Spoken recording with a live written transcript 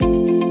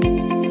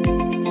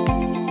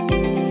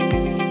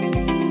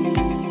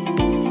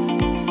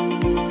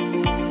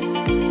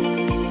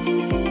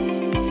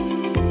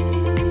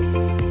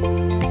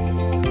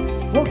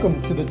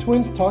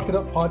Twins Talk It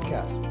Up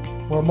podcast,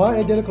 where my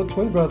identical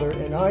twin brother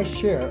and I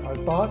share our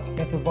thoughts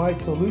and provide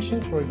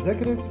solutions for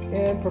executives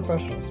and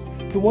professionals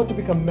who want to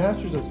become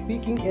masters of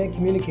speaking and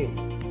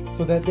communicating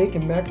so that they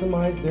can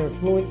maximize their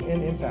influence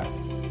and impact.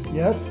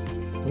 Yes,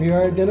 we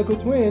are identical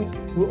twins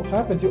who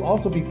happen to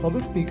also be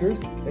public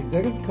speakers,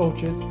 executive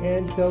coaches,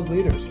 and sales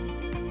leaders.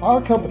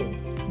 Our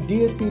company,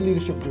 DSP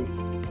Leadership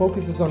Group,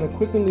 focuses on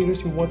equipping leaders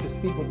who want to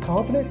speak with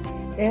confidence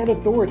and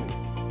authority,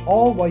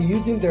 all while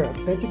using their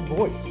authentic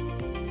voice.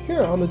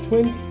 Here on the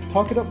Twins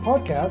Talk It Up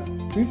podcast,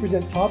 we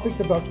present topics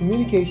about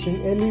communication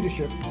and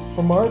leadership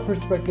from our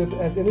perspective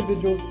as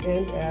individuals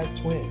and as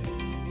twins.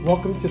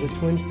 Welcome to the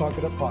Twins Talk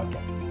It Up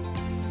podcast.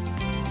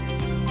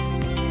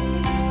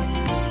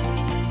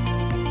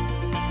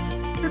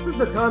 This is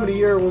the time of the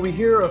year where we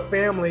hear of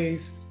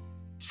families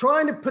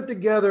trying to put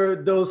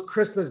together those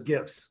Christmas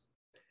gifts.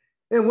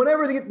 And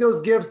whenever they get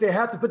those gifts, they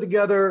have to put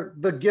together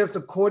the gifts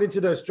according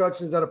to the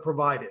instructions that are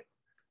provided.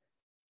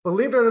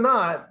 Believe it or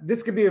not,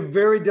 this could be a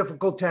very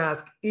difficult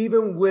task,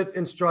 even with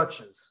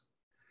instructions.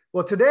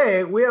 Well,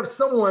 today we have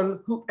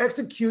someone who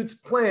executes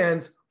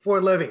plans for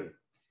a living.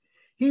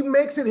 He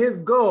makes it his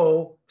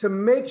goal to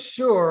make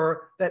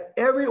sure that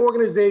every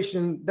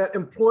organization that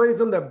employs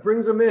them, that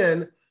brings them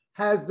in,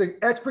 has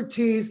the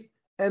expertise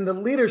and the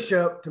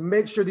leadership to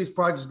make sure these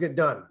projects get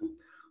done.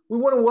 We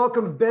want to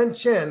welcome Ben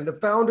Chen, the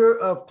founder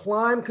of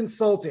Climb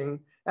Consulting,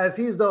 as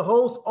he's the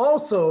host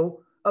also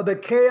of the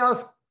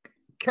Chaos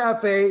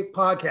Cafe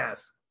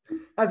podcast.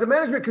 As a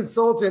management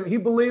consultant, he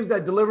believes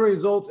that delivering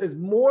results is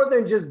more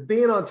than just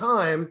being on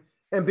time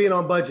and being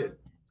on budget.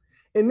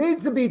 It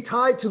needs to be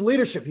tied to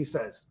leadership, he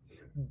says,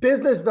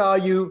 business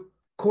value,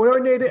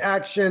 coordinated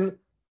action,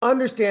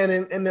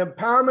 understanding, and the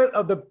empowerment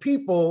of the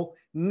people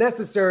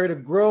necessary to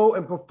grow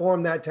and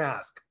perform that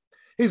task.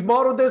 He's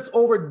modeled this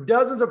over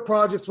dozens of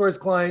projects for his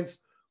clients,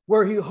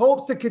 where he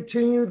hopes to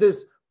continue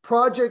this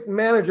project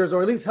managers,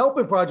 or at least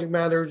helping project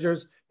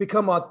managers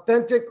become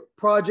authentic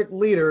project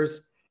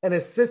leaders and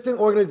assisting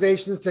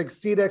organizations to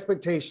exceed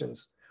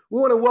expectations. We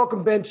want to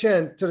welcome Ben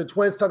Chen to the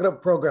Twins Talk It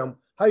Up program.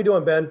 How you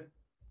doing, Ben?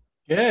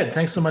 Good.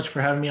 Thanks so much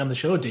for having me on the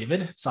show,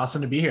 David. It's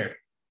awesome to be here.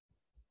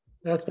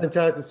 That's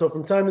fantastic. So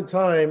from time to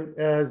time,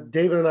 as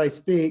David and I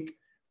speak,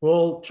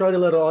 we'll try to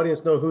let our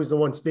audience know who's the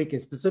one speaking,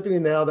 specifically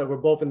now that we're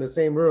both in the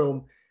same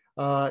room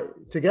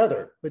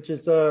together, which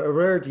is a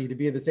rarity to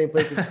be in the same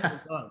place at the same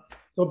time.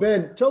 So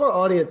Ben, tell our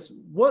audience,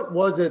 what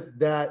was it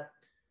that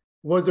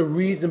was the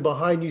reason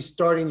behind you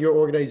starting your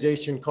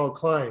organization called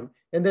Climb?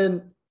 And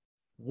then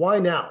why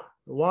now?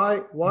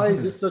 Why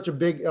is this such a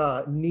big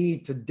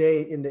need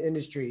today in the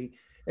industry?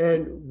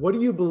 And what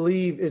do you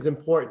believe is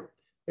important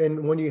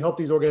and when you help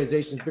these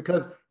organizations?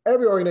 Because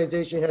every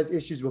organization has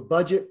issues with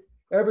budget.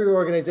 Every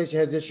organization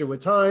has an issue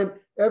with time.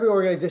 Every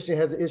organization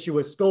has an issue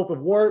with scope of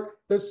work.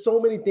 There's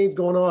so many things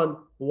going on.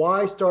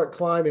 Why start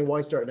Climb and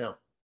why start now?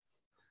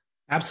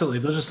 Absolutely.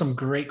 Those are some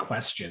great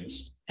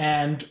questions.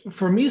 And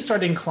for me,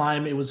 starting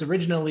Climb, it was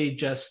originally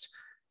just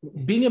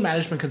being a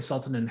management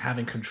consultant and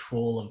having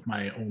control of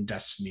my own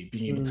destiny,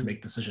 being able to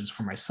make decisions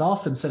for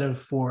myself instead of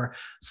for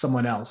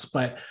someone else.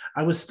 But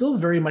I was still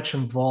very much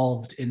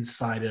involved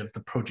inside of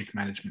the project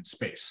management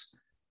space.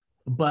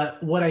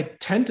 But what I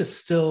tend to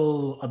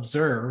still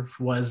observe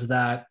was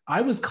that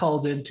I was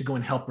called in to go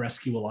and help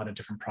rescue a lot of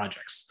different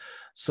projects.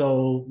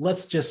 So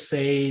let's just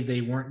say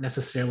they weren't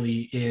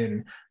necessarily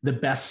in the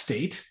best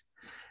state.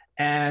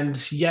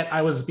 And yet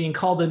I was being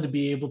called in to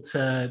be able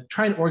to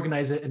try and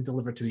organize it and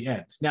deliver it to the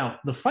end. Now,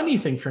 the funny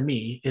thing for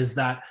me is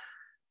that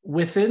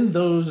within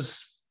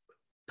those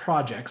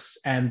projects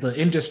and the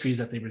industries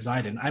that they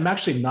reside in, I'm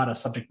actually not a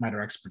subject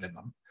matter expert in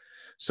them.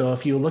 So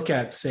if you look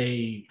at,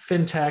 say,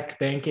 fintech,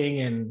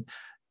 banking, and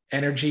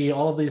energy,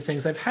 all of these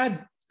things, I've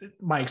had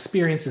my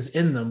experiences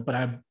in them, but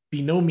I've by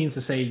no means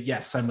to say,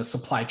 yes, I'm a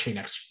supply chain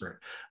expert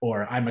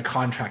or I'm a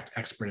contract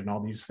expert in all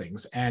these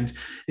things. And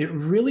it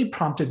really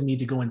prompted me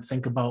to go and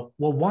think about,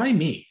 well, why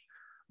me?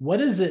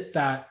 What is it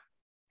that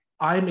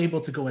I'm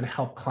able to go and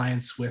help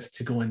clients with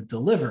to go and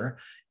deliver,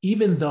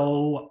 even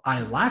though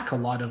I lack a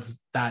lot of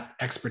that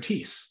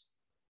expertise?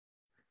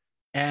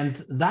 And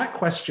that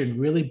question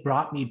really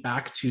brought me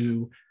back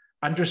to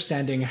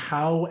understanding,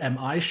 how am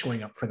I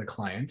showing up for the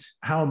client?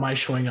 How am I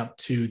showing up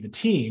to the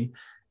team?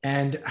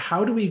 And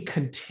how do we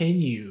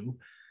continue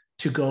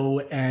to go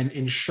and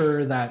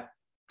ensure that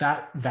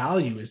that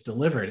value is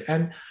delivered?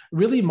 And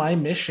really my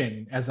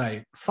mission, as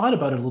I thought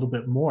about it a little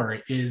bit more,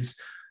 is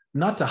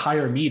not to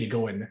hire me to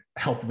go and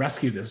help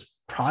rescue these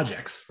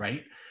projects,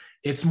 right?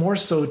 It's more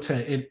so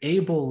to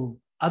enable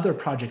other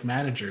project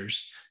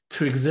managers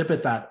to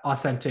exhibit that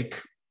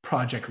authentic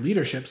project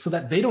leadership so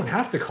that they don't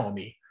have to call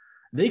me.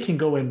 They can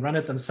go and run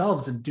it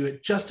themselves and do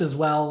it just as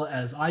well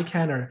as I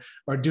can,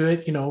 or do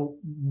it,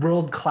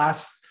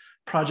 world-class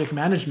project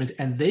management,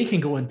 and they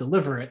can go and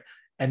deliver it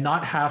and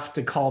not have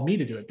to call me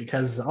to do it.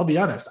 Because I'll be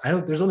honest,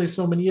 there's only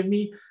so many of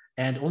me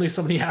and only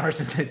so many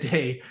hours in the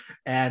day.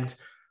 And,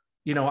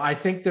 I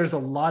think there's a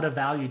lot of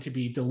value to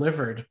be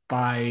delivered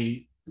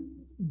by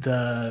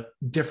the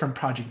different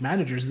project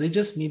managers. They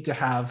just need to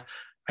have,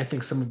 I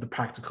think, some of the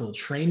practical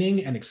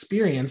training and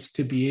experience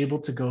to be able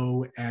to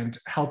go and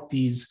help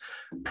these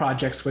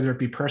projects, whether it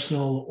be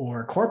personal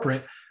or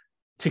corporate,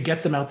 to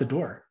get them out the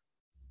door.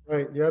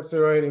 Right, you're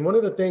absolutely right. And one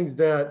of the things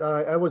that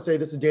I would say,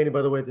 this is Danny,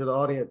 by the way, to the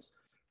audience,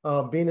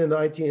 being in the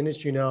IT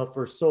industry now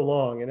for so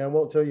long, and I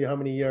won't tell you how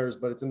many years,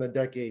 but it's in the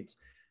decades.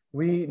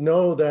 We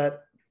know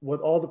that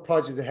with all the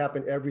projects that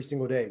happen every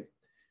single day,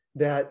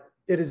 that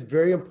it is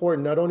very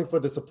important, not only for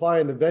the supplier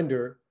and the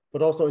vendor,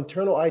 but also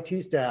internal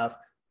IT staff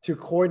to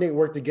coordinate,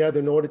 work together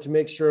in order to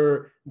make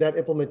sure that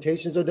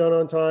implementations are done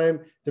on time,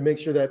 to make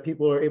sure that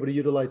people are able to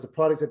utilize the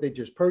products that they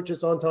just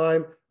purchased on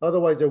time.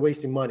 Otherwise, they're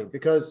wasting money,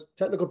 because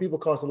technical people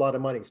cost a lot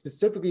of money,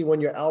 specifically when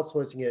you're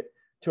outsourcing it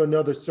to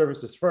another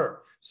services firm.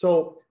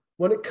 So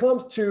when it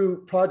comes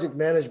to project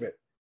management,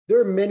 there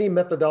are many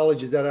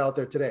methodologies that are out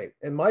there today.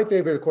 And my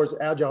favorite, of course, is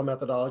Agile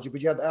methodology,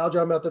 but you have the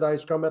Agile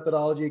methodology, Scrum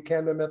methodology,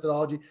 Kanban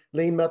methodology,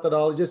 Lean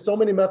methodology. There's so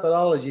many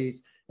methodologies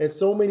and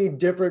so many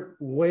different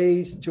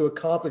ways to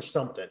accomplish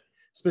something,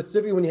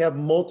 specifically when you have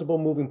multiple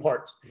moving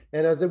parts.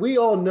 And as we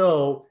all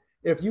know,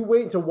 if you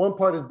wait until one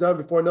part is done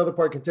before another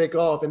part can take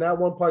off and that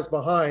one part's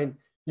behind,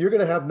 you're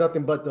going to have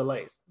nothing but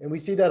delays. And we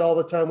see that all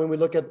the time when we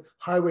look at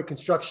highway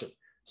construction.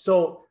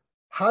 So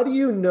how do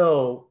you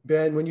know,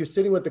 Ben, when you're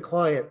sitting with the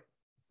client,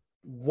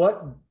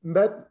 what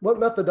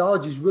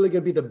methodology is really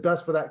going to be the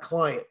best for that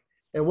client?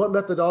 And what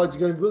methodology is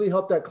going to really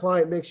help that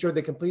client make sure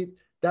they complete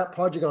that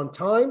project on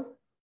time,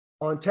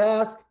 on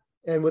task,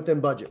 and within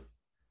budget?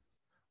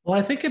 Well,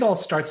 I think it all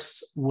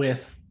starts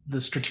with the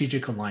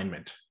strategic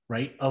alignment,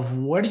 right? Of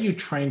what are you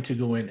trying to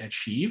go and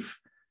achieve?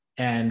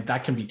 And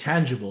that can be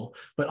tangible,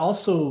 but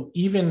also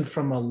even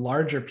from a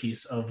larger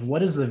piece of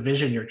what is the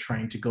vision you're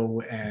trying to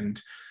go and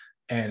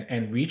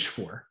reach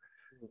for.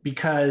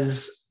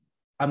 Because,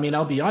 I mean,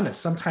 I'll be honest,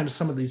 sometimes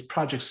some of these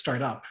projects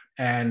start up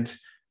and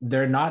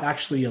they're not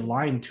actually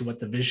aligned to what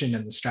the vision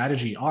and the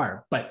strategy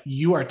are, but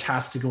you are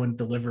tasked to go and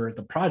deliver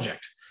the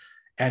project.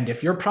 And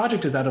if your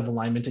project is out of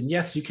alignment, and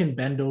yes, you can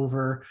bend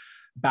over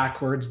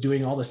backwards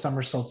doing all the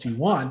somersaults you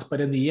want, but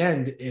in the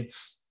end,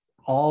 it's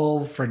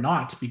all for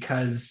naught,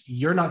 because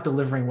you're not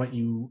delivering what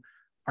you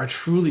are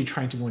truly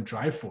trying to go and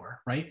drive for,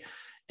 right?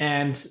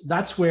 And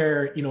that's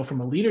where, you know, from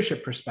a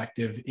leadership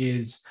perspective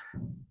is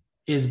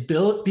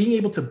being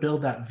able to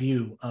build that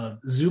view of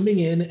zooming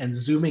in and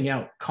zooming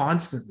out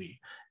constantly,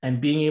 and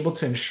being able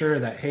to ensure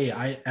that, hey,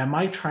 am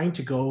I trying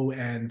to go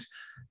and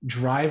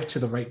drive to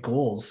the right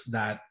goals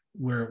that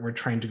we're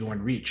trying to go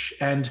and reach?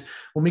 And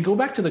when we go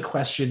back to the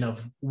question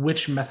of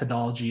which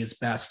methodology is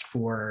best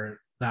for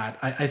that,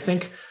 I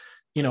think,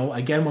 you know,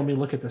 again, when we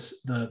look at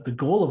this, the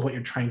goal of what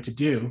you're trying to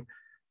do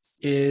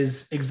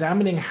is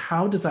examining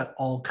how does that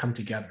all come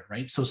together,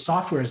 right? So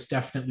software is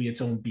definitely its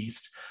own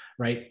beast,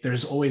 right?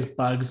 There's always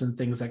bugs and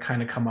things that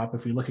kind of come up.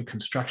 If we look at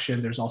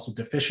construction, there's also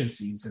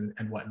deficiencies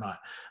and whatnot.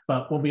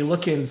 But when we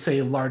look in,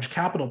 say, large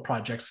capital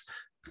projects,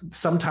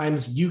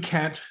 sometimes you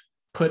can't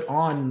put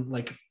on,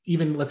 like,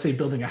 even let's say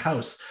building a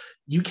house,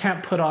 you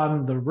can't put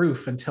on the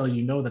roof until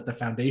you know that the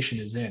foundation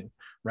is in,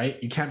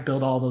 right? You can't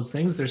build all those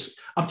things. There's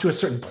up to a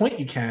certain point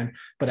you can,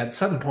 but at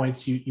certain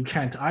points you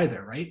can't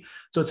either, right?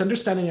 So it's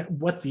understanding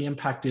what the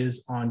impact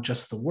is on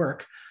just the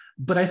work.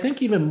 But I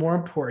think even more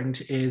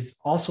important is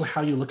also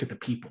how you look at the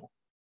people,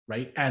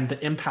 right? And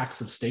the impacts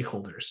of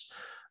stakeholders.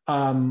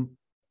 Some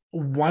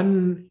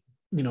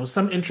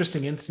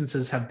interesting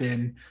instances have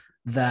been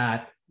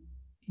that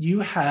you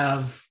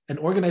have an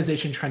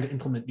organization trying to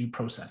implement new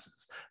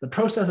processes. The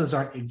processes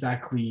aren't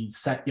exactly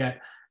set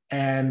yet.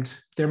 And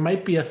there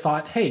might be a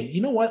thought, hey,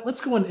 you know what?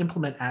 Let's go and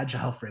implement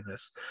Agile for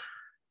this.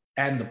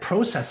 And the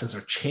processes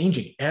are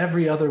changing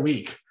every other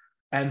week.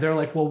 And they're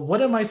like, well,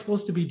 what am I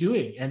supposed to be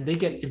doing? And they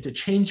get into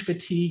change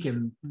fatigue,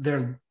 and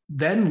they're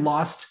then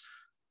lost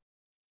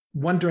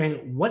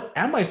wondering, what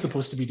am I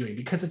supposed to be doing?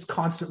 Because it's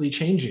constantly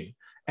changing.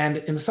 And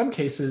in some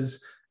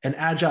cases, an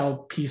Agile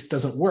piece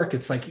doesn't work.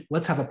 It's like,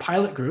 let's have a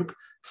pilot group,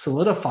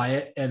 solidify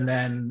it, and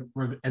then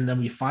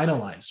we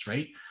finalize,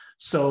 right?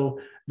 So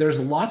there's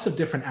lots of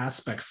different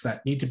aspects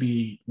that need to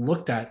be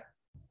looked at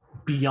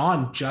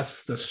beyond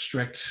just the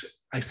strict,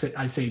 I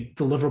say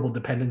deliverable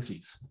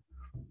dependencies.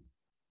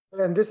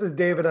 And this is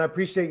David. I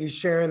appreciate you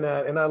sharing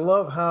that. And I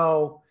love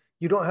how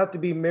you don't have to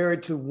be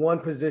married to one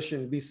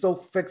position, be so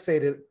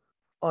fixated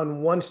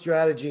on one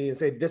strategy and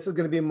say, this is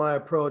going to be my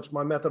approach,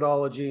 my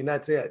methodology, and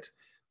that's it.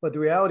 But the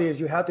reality is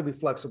you have to be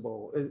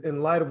flexible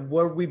in light of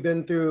what we've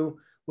been through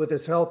with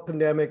this health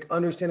pandemic,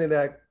 understanding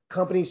that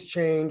companies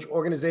change,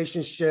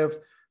 organizations shift,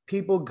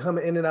 people come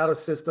in and out of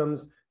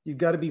systems. You've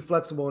got to be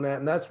flexible in that.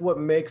 And that's what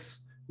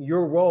makes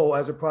your role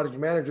as a project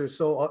manager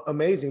so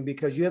amazing,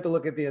 because you have to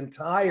look at the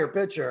entire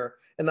picture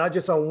and not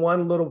just on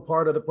one little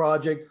part of the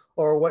project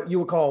or what you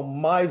would call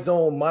my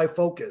zone, my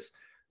focus.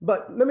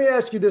 But let me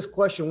ask you this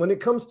question. When it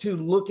comes to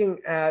looking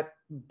at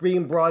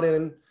being brought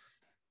in,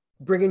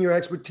 bringing your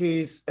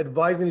expertise,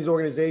 advising these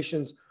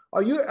organizations,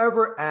 are you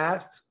ever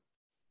asked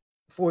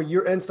for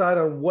your insight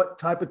on what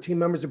type of team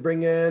members to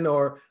bring in,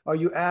 or are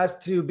you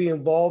asked to be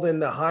involved in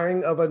the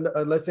hiring of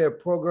let's say a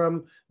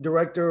program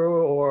director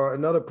or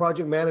another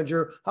project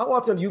manager? How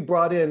often are you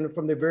brought in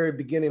from the very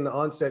beginning, the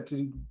onset,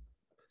 to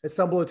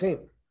assemble a team?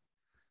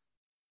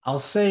 I'll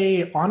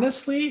say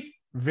honestly,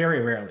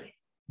 very rarely,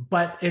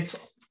 but it's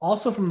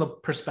also from the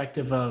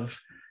perspective of,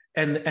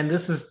 and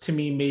this is to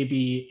me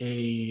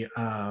maybe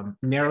a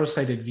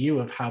narrow-sighted view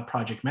of how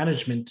project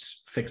management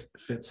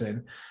fits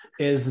in,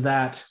 is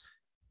that,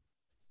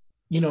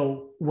 you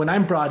know, when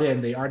I'm brought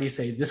in, they already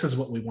say, this is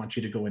what we want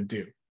you to go and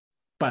do.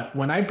 But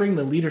when I bring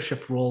the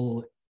leadership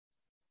role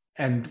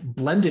and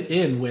blend it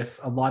in with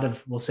a lot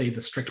of, we'll say,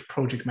 the strict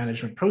project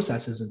management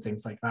processes and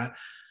things like that,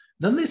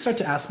 then they start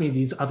to ask me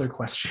these other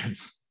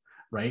questions,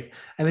 right?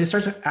 And they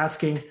start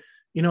asking,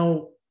 you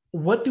know,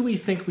 what do we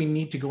think we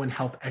need to go and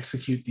help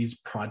execute these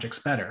projects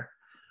better?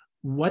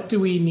 What do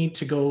we need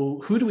to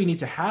go, who do we need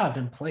to have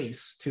in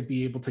place to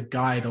be able to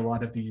guide a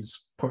lot of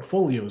these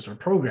portfolios or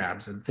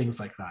programs and things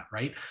like that,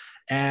 right?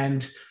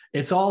 And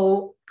it's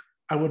all,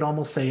 I would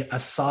almost say,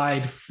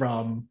 aside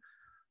from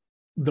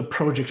the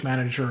project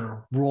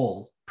manager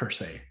role per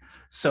se.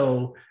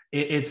 So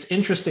it's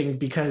interesting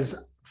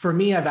because for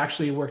me, I've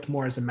actually worked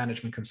more as a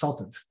management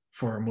consultant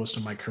for most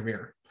of my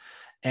career.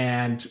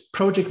 And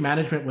project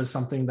management was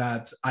something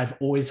that I've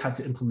always had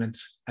to implement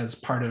as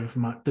part of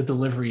the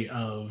delivery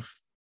of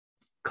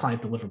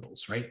client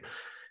deliverables, right?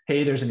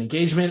 Hey, there's an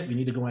engagement, we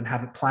need to go and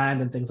have it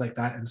planned and things like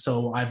that. And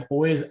so I've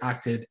always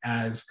acted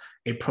as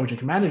a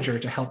project manager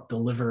to help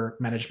deliver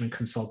management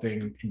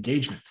consulting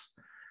engagements.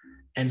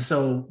 And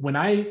so when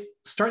I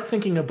start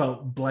thinking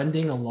about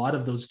blending a lot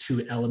of those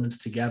two elements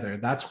together,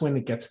 that's when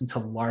it gets into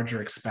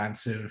larger,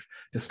 expansive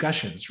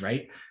discussions,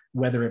 right?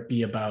 Whether it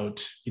be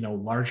about, you know,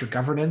 larger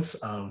governance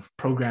of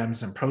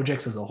programs and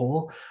projects as a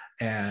whole,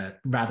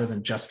 rather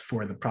than just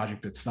for the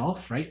project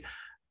itself, right?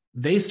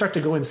 They start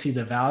to go and see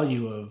the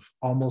value of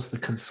almost the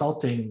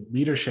consulting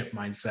leadership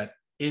mindset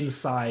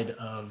inside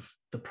of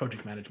the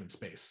project management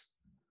space.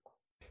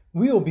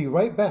 We'll be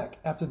right back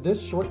after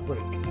this short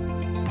break.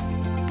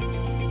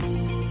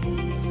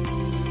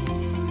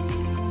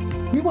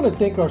 We want to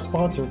thank our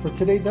sponsor for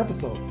today's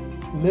episode,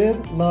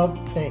 Live, Love,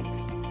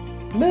 Thanks.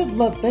 Live,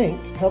 Love,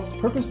 Thanks helps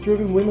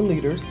purpose-driven women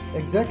leaders,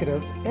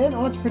 executives, and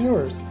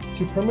entrepreneurs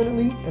to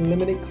permanently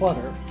eliminate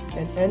clutter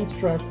and end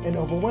stress and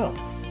overwhelm,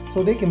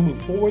 so they can move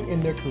forward in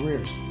their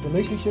careers,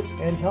 relationships,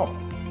 and health.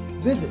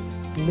 Visit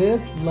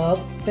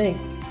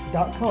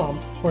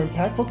livelovethanks.com for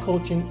impactful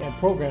coaching and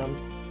program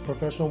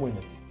professional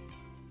women's.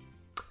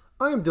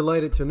 I am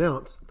delighted to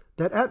announce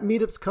that App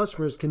Meetup's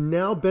customers can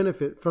now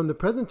benefit from the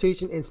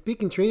presentation and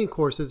speaking training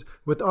courses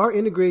with our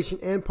integration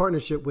and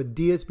partnership with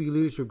DSB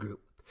Leadership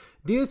Group.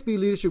 DSB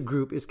Leadership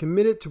Group is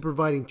committed to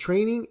providing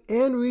training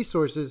and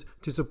resources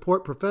to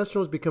support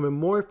professionals becoming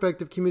more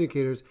effective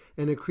communicators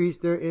and increase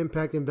their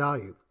impact and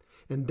value.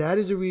 And that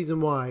is the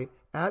reason why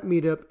App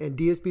Meetup and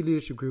DSB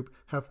Leadership Group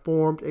have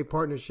formed a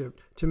partnership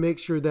to make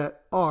sure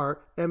that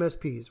our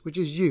MSPs, which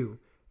is you,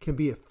 can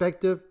be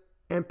effective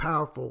and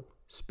powerful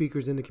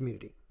speakers in the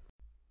community.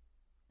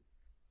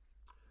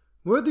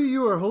 Whether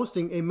you are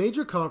hosting a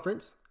major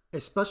conference, a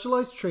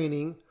specialized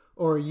training,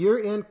 or a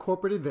year-end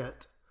corporate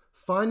event,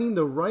 finding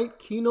the right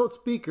keynote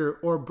speaker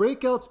or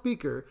breakout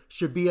speaker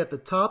should be at the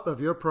top of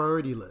your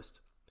priority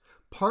list.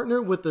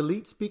 Partner with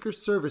Elite Speaker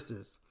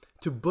Services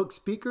to book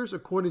speakers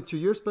according to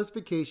your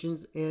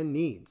specifications and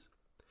needs.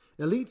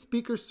 Elite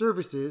Speaker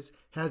Services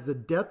has the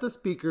depth of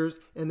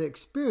speakers and the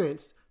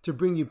experience to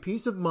bring you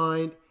peace of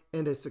mind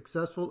and a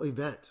successful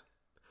event.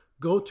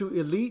 Go to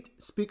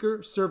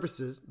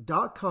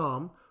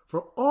EliteSpeakerServices.com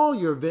for all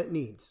your event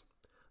needs.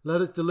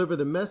 Let us deliver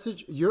the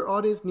message your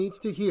audience needs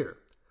to hear.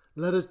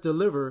 Let us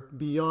deliver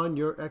beyond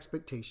your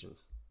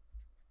expectations.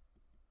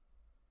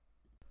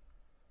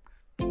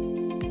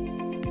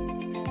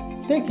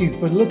 Thank you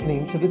for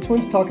listening to the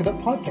Twins Talk It Up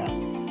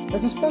podcast.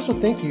 As a special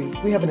thank you,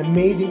 we have an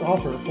amazing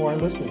offer for our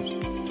listeners.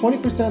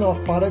 20%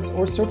 off products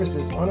or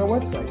services on our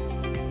website.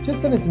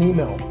 Just send us an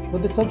email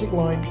with the subject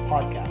line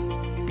podcast,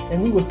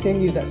 and we will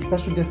send you that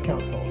special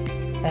discount code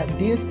at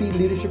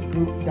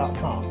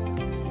dsbleadershipgroup.com.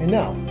 And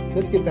now,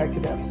 let's get back to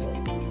the episode.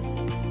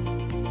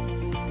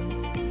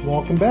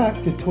 Welcome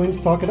back to Twins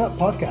Talk It Up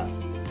podcast.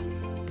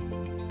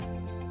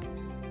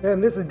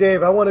 And this is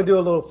Dave. I want to do a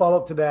little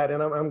follow-up to that,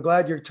 and I'm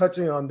glad you're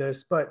touching on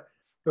this. But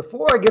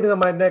before I get into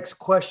my next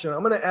question,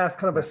 I'm going to ask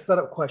kind of a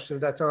setup question,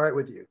 if that's all right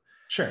with you.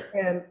 Sure.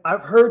 And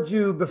I've heard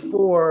you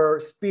before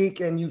speak,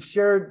 and you've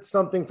shared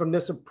something from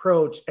this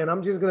approach, and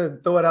I'm just going to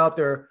throw it out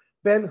there.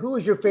 Ben, who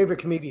is your favorite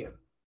comedian?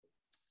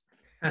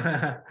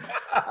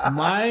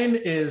 Mine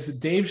is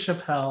Dave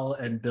Chappelle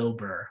and Bill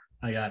Burr.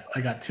 I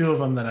got two of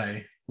them that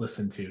I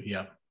listen to.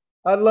 Yep.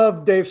 I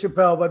love Dave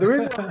Chappelle, but the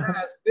reason why I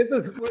ask, this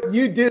is what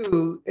you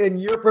do in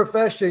your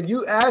profession.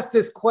 You ask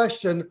this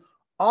question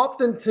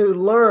often to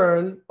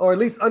learn, or at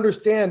least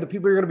understand, the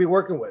people you're going to be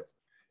working with,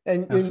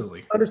 and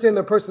understand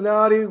their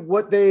personality,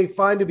 what they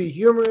find to be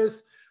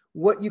humorous,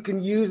 what you can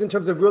use in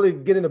terms of really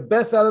getting the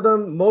best out of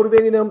them,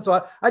 motivating them.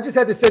 So I just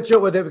had to set you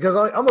up with it because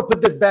I'm going to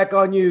put this back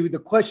on you, the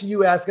question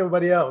you ask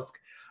everybody else.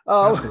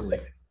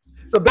 Absolutely.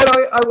 So Ben,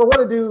 I want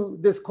to do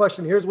this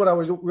question. Here's what I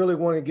was really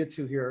wanting to get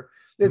to here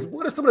is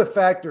what are some of the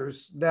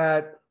factors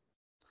that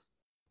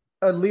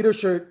a leader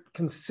should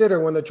consider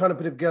when they're trying to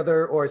put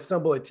together or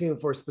assemble a team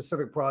for a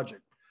specific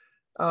project?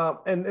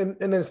 And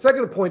then the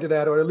second point to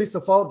that, or at least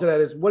the follow-up to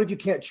that, is what if you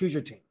can't choose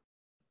your team?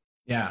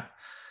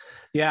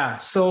 Yeah.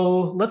 So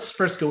let's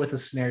first go with a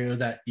scenario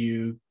that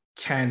you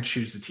can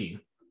choose a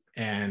team.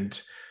 And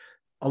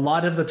a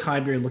lot of the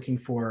time you're looking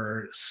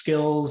for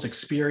skills,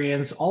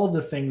 experience, all of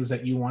the things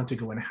that you want to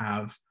go and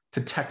have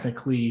to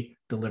technically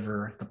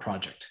deliver the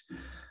project.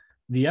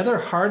 The other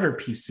harder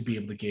piece to be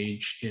able to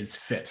gauge is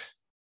fit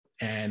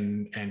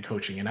and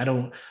coaching. And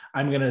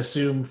I'm going to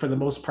assume for the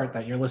most part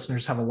that your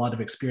listeners have a lot of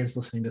experience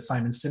listening to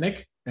Simon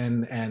Sinek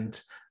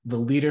and the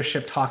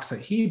leadership talks that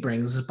he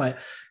brings. But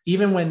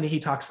even when he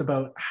talks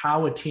about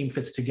how a team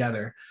fits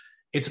together,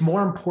 it's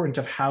more important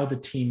of how the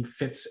team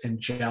fits and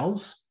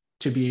gels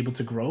to be able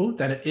to grow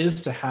than it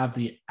is to have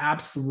the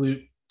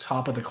absolute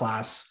top of the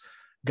class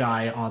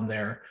guy on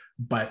there,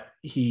 but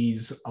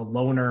he's a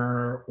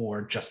loner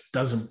or just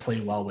doesn't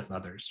play well with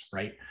others,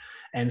 right?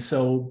 And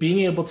so being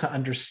able to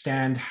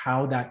understand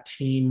how that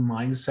team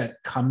mindset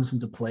comes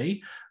into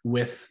play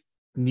with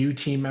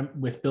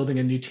building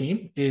a new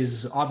team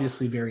is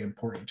obviously very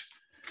important.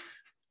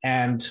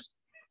 And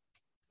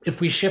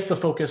if we shift the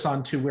focus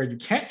onto where you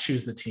can't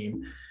choose the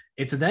team,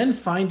 it's then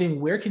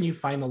finding where can you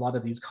find a lot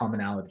of these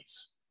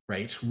commonalities,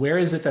 right? Where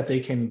is it that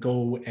they can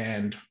go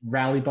and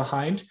rally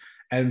behind?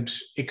 And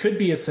it could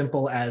be as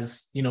simple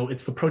as,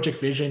 it's the project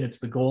vision, it's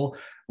the goal.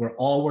 We're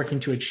all working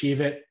to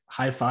achieve it.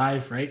 High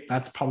five, right?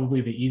 That's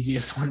probably the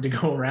easiest one to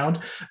go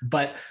around.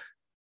 But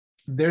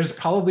there's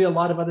probably a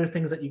lot of other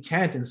things that you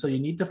can't. And so you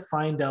need to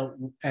find out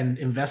and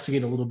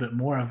investigate a little bit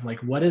more of like,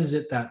 what is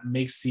it that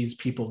makes these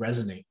people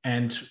resonate?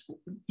 And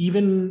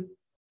even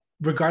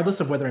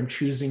regardless of whether I'm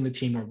choosing the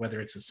team or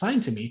whether it's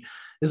assigned to me,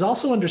 is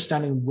also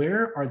understanding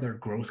where are their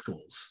growth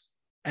goals.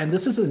 And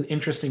this is an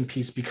interesting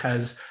piece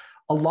because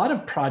a lot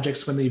of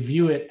projects, when they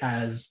view it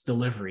as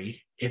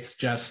delivery, it's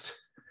just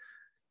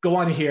go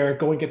on here,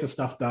 go and get the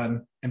stuff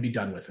done and be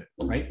done with it,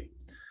 right?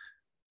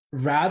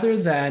 Rather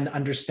than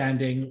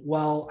understanding,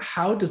 well,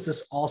 how does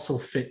this also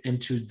fit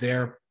into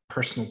their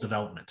personal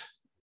development?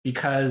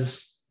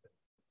 Because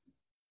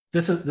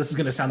this is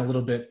going to sound a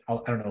little bit, I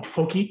don't know,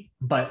 hokey,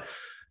 but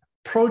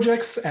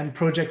projects and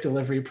project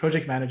delivery,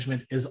 project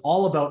management is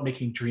all about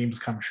making dreams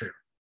come true.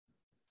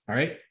 All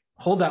right,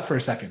 hold that for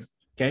a second,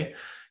 okay?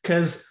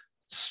 Because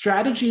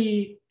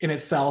strategy in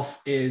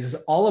itself is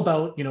all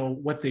about,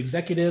 what the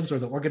executives or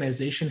the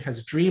organization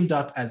has dreamed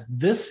up as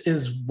this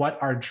is what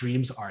our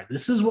dreams are.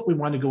 This is what we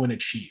want to go and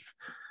achieve.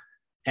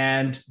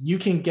 And you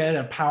can get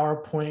a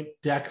PowerPoint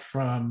deck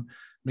from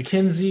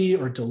McKinsey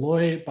or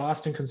Deloitte,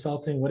 Boston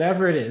Consulting,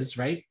 whatever it is,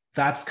 right?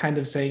 That's kind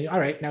of saying, all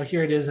right, now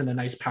here it is in a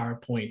nice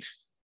PowerPoint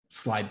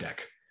slide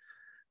deck.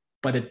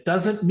 But it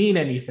doesn't mean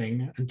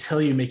anything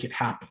until you make it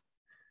happen.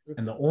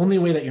 And the only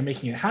way that you're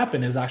making it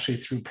happen is actually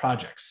through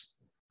projects.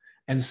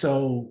 And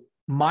so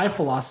my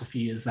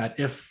philosophy is that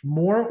if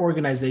more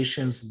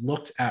organizations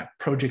looked at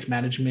project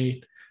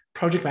management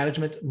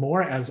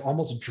more as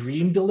almost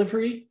dream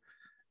delivery,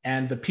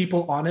 and the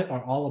people on it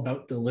are all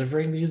about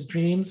delivering these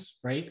dreams,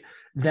 right?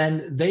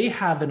 Then they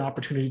have an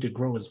opportunity to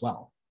grow as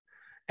well.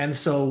 And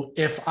so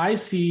if I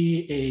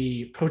see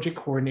a project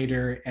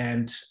coordinator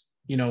and,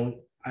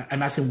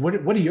 I'm asking, what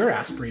are your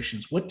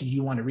aspirations? What do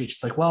you want to reach?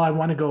 It's like, well, I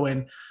want to go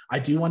in, I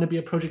do want to be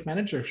a project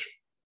manager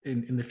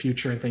in the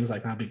future and things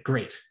like that. Be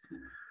great.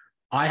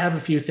 I have a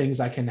few things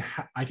I can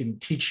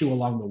teach you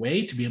along the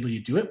way to be able to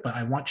do it, but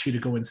I want you to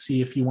go and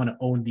see if you want to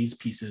own these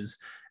pieces.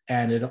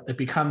 And it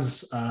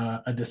becomes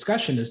a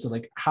discussion as to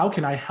like, how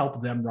can I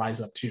help them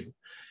rise up too?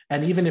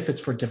 And even if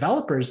it's for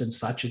developers and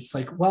such, it's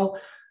like,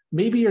 well,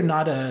 maybe you're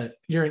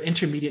an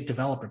intermediate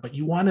developer, but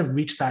you want to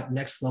reach that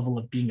next level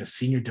of being a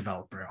senior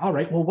developer. All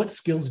right, well, what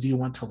skills do you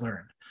want to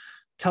learn?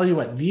 Tell you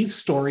what, these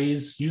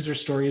stories, user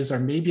stories, are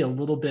maybe a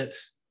little bit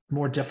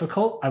more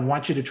difficult. I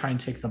want you to try and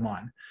take them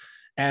on.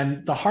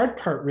 And the hard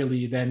part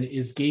really then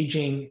is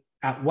gauging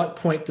at what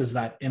point does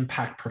that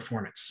impact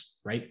performance,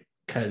 right?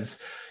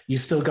 Because you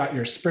still got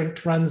your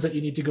sprint runs that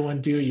you need to go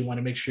and do. You want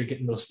to make sure you're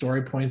getting those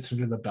story points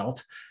under the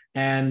belt.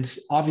 And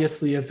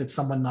obviously, if it's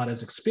someone not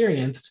as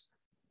experienced,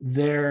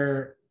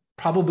 they're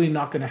probably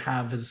not going to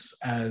have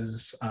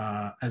as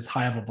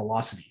high of a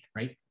velocity,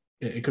 right?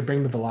 It could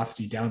bring the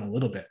velocity down a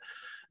little bit.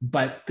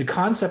 But the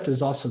concept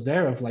is also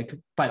there of like,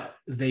 but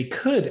they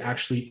could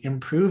actually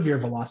improve your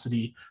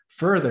velocity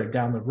further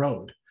down the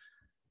road,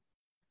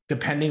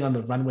 depending on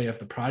the runway of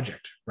the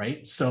project,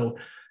 right? So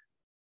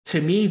to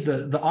me,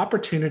 the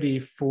opportunity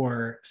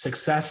for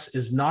success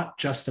is not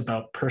just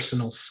about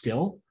personal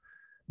skill,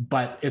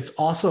 but it's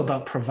also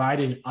about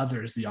providing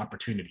others the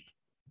opportunity.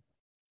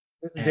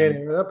 Listen,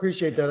 Danny, I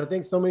appreciate that. I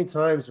think so many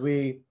times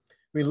we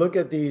look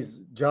at these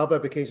job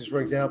applications,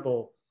 for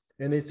example,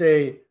 and they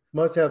say,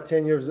 must have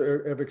 10 years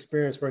of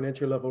experience for an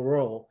entry-level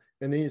role.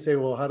 And then you say,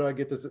 well, how do I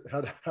get this?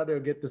 How do I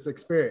get this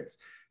experience?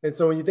 And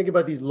so when you think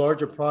about these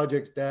larger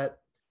projects that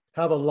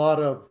have a lot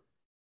of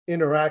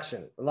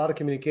interaction, a lot of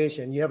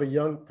communication, you have a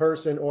young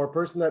person or a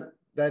person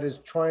that is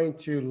trying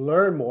to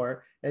learn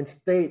more and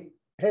state,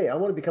 hey, I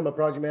want to become a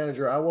project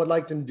manager. I would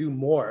like to do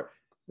more.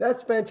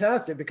 That's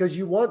fantastic, because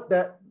you want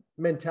that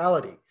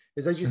mentality.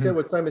 Is, as you said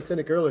with Simon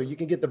Sinek earlier, you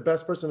can get the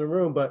best person in the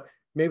room, but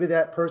maybe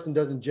that person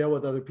doesn't gel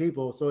with other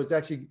people. So it's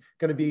actually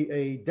going to be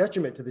a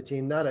detriment to the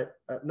team, not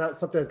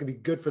something that's going to be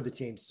good for the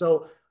team.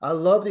 So I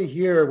love to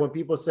hear when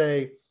people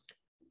say,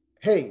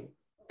 hey,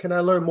 can I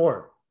learn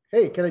more?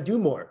 Hey, can I do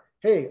more?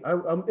 Hey,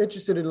 I'm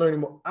interested in learning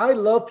more. I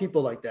love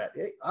people like that.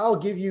 I'll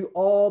give you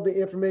all the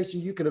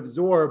information you can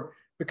absorb,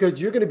 because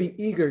you're going to be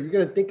eager. You're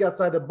going to think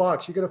outside the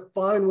box. You're going to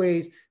find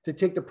ways to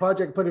take the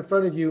project put in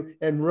front of you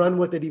and run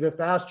with it even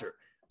faster.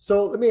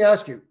 So let me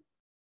ask you,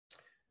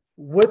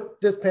 with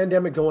this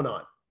pandemic going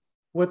on,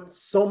 with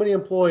so many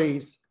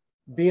employees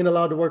being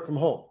allowed to work from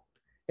home,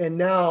 and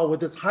now with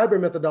this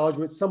hybrid methodology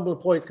with some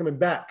employees coming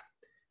back,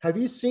 have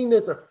you seen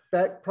this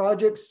affect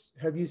projects?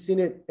 Have you seen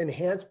it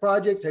enhance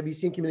projects? Have you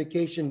seen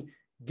communication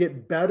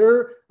get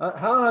better?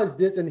 How has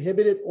this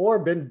inhibited or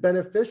been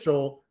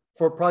beneficial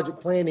for project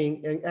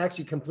planning and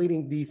actually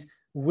completing these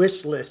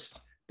wish lists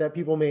that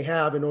people may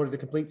have in order to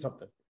complete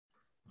something?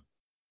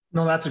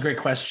 No, that's a great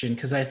question,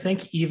 because I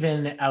think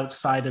even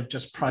outside of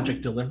just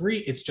project delivery,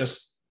 it's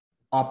just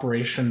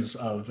operations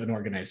of an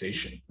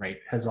organization, right,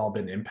 has all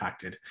been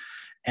impacted.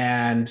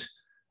 And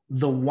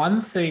the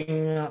one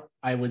thing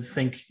I would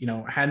think,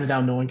 hands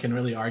down, no one can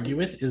really argue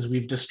with is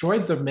we've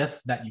destroyed the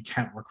myth that you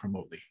can't work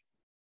remotely.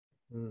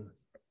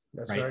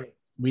 That's right.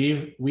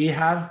 We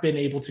have been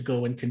able to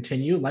go and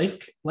continue.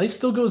 Life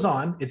still goes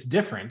on. It's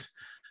different,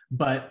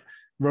 but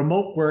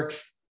remote work,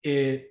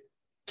 it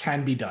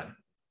can be done.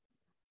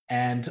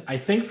 And I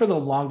think for the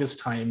longest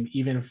time,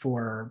 even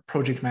for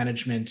project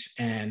management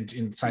and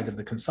inside of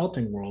the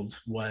consulting world,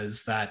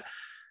 was that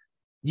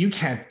you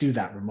can't do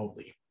that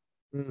remotely,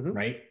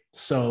 right?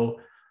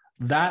 So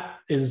that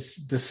is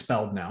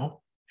dispelled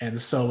now. And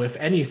so if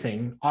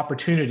anything,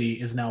 opportunity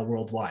is now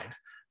worldwide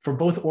for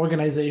both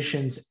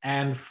organizations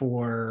and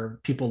for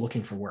people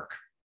looking for work,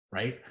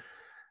 right?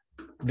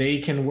 They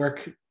can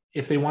work,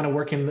 if they want to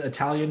work in the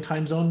Italian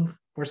time zone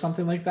or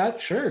something like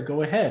that, sure,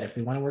 go ahead. If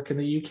they want to work in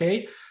the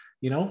UK,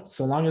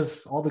 so long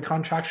as all the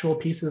contractual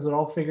pieces are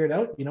all figured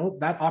out,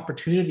 that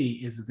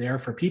opportunity is there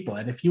for people.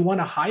 And if you want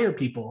to hire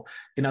people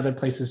in other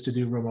places to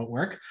do remote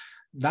work,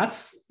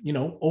 that's,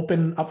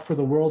 open up for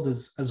the world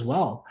as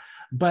well.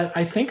 But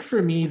I think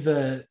for me,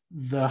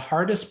 the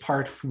hardest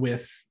part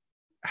with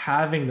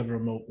having the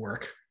remote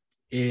work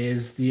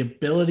is the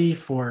ability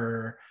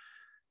for,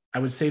 I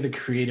would say, the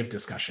creative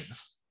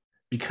discussions,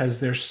 because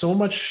there's so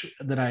much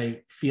that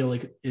I feel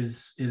like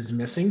is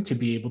missing to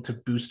be able to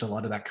boost a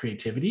lot of that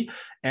creativity.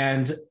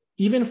 And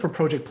even for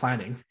project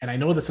planning, and I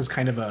know this is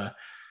kind of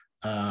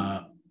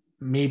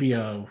maybe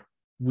a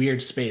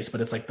weird space,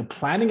 but it's like the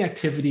planning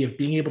activity of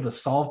being able to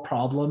solve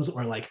problems,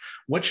 or like,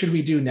 what should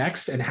we do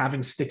next? And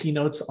having sticky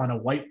notes on a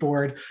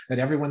whiteboard that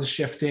everyone's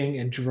shifting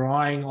and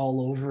drawing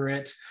all over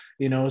it,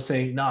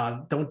 saying,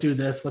 nah, don't do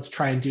this. Let's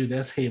try and do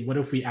this. Hey, what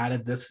if we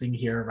added this thing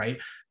here, right?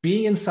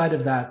 Being inside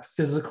of that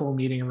physical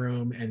meeting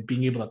room and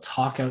being able to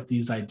talk out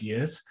these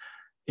ideas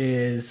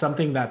is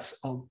something that's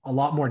a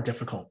lot more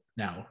difficult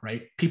now,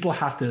 right? People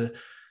have to,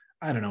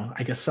 I don't know,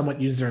 I guess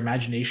somewhat use their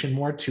imagination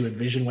more to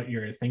envision what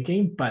you're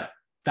thinking, but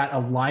that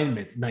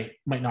alignment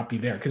might not be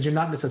there because you're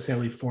not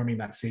necessarily forming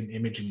that same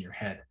image in your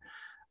head.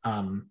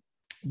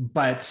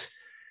 But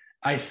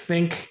I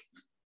think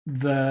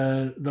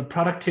the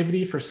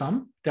productivity for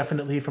some,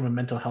 definitely from a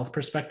mental health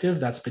perspective,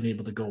 that's been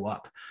able to go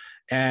up.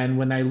 And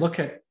when I look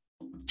at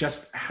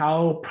just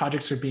how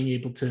projects are being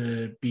able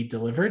to be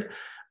delivered,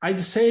 I'd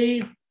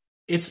say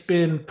it's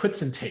been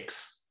puts and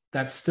takes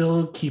that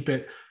still keep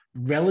it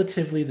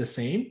relatively the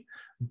same,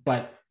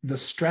 but the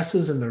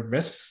stresses and the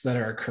risks that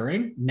are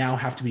occurring now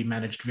have to be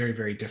managed very,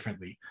 very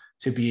differently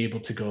to be able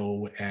to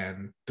go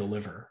and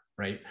deliver,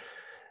 right?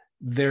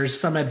 There's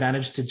some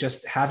advantage to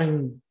just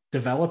having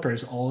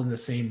developers all in the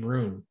same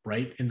room,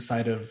 right?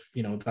 Inside of,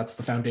 that's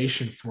the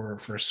foundation for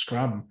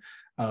Scrum,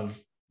 of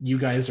you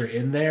guys are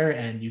in there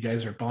and you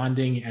guys are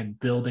bonding and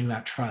building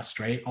that trust,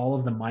 right? All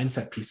of the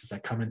mindset pieces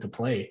that come into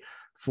play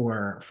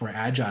for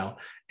Agile,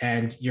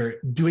 and you're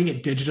doing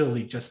it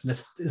digitally just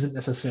isn't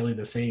necessarily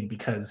the same,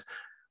 because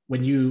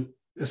when you,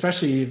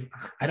 especially,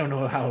 I don't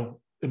know how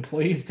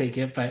employees take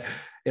it, but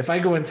if I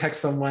go and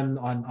text someone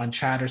on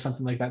chat or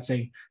something like that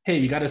saying, hey,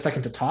 you got a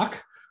second to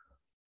talk?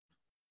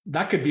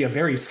 That could be a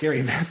very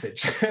scary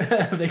message.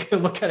 They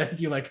can look at it and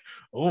be like,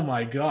 oh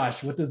my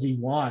gosh, what does he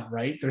want,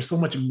 right? There's so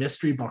much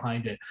mystery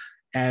behind it.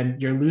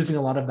 And you're losing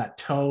a lot of that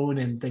tone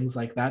and things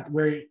like that,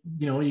 where,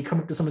 you come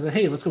up to someone and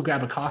say, hey, let's go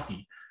grab a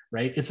coffee,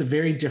 right? It's a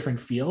very different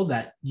feel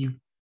that you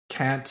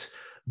can't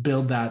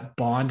build that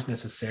bond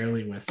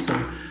necessarily with.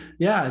 So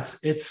yeah,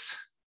 it's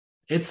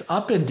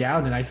up and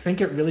down. And I think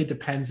it really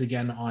depends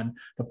again on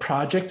the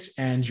project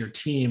and your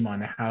team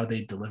on how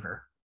they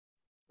deliver.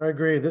 I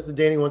agree. This is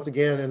Danny once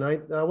again, and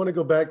I want to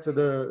go back to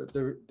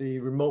the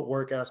remote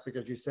work aspect,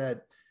 as you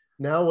said.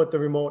 Now, with the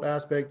remote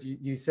aspect,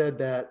 you said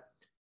that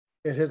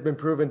it has been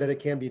proven that it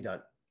can be done,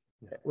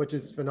 which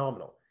is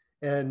phenomenal.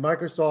 And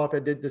Microsoft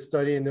had did this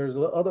study, and there's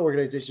other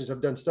organizations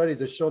have done studies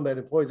that shown that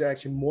employees are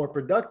actually more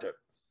productive,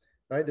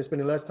 right? They're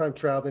spending less time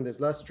traveling. There's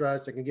less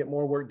stress. They can get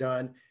more work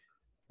done.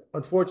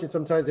 Unfortunately,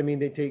 sometimes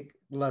they take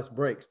less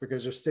breaks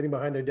because they're sitting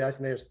behind their desk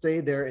and they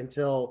stay there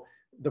until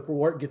the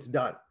work gets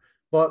done.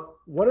 But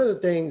one of the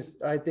things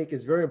I think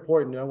is very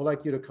important, and I would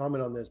like you to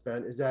comment on this,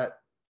 Ben, is that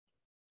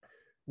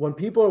when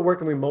people are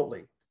working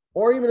remotely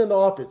or even in the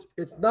office,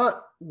 it's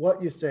not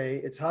what you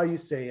say, it's how you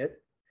say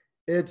it.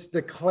 It's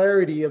the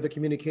clarity of the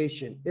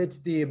communication. It's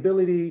the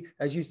ability,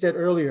 as you said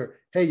earlier,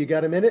 hey, you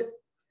got a minute?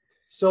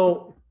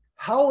 So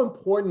how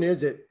important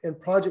is it in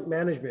project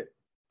management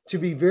to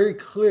be very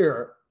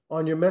clear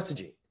on your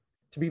messaging,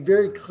 to be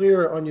very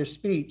clear on your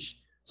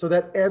speech so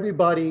that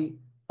everybody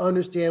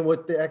understand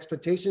what the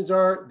expectations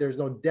are? There's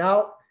no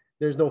doubt,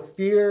 there's no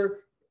fear.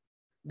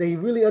 They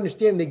really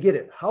understand and they get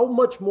it. How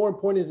much more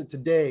important is it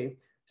today,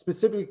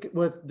 specifically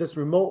with this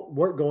remote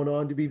work going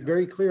on, to be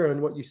very clear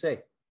on what you say?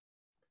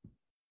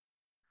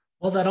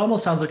 Well, that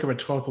almost sounds like a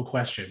rhetorical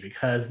question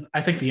because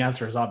I think the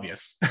answer is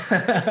obvious.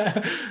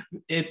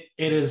 It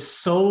is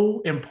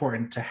so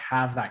important to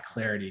have that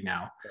clarity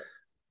now.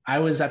 I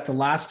was at the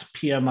last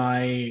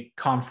PMI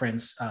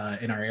conference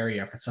in our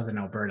area for Southern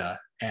Alberta,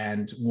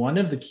 and one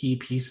of the key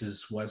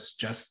pieces was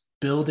just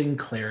building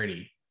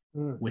clarity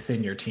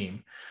within your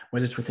team,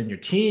 whether it's within your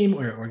team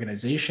or your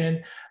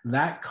organization.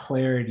 That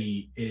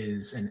clarity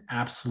is an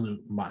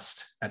absolute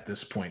must at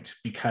this point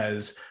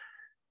because,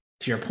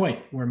 to your point,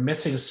 we're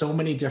missing so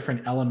many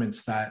different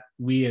elements that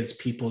we as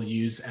people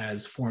use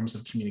as forms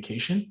of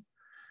communication.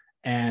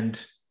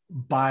 And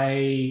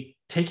by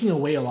taking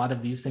away a lot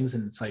of these things,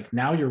 and it's like,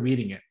 now you're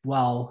reading it.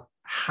 Well,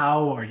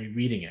 how are you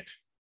reading it?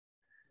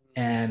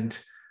 And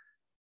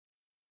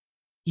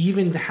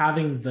even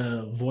having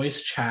the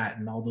voice chat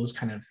and all those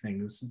kind of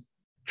things,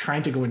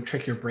 trying to go and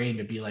trick your brain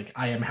to be like,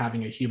 I am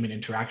having a human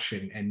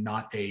interaction and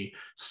not a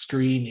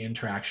screen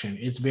interaction,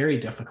 it's very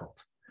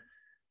difficult.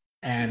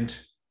 And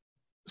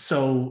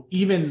so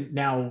even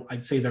now,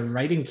 I'd say the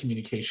writing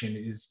communication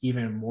is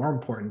even more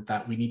important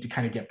that we need to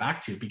kind of get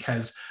back to,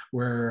 because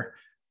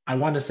I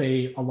want to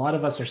say a lot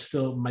of us are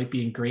still might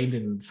be ingrained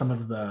in some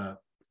of the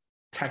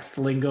text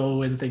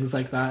lingo and things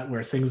like that,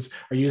 where things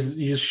are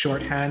use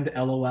shorthand,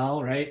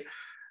 LOL, right?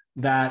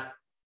 That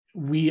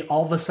we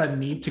all of a sudden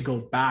need to go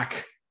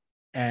back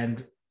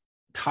and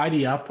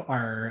tidy up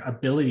our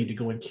ability to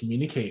go and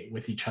communicate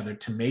with each other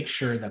to make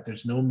sure that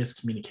there's no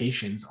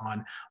miscommunications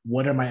on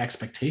what are my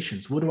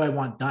expectations, what do I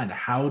want done,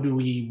 how do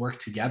we work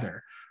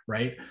together,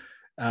 right?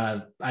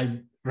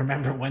 I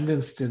remember one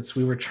instance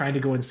we were trying to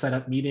go and set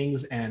up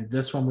meetings, and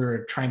this one we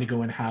were trying to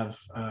go and have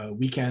a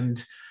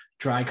weekend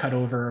dry cut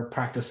over,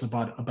 practice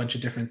about a bunch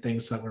of different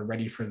things so that we're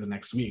ready for the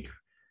next week.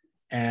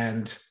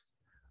 And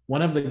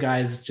one of the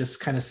guys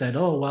just kind of said,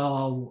 oh,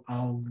 well,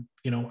 I'll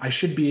I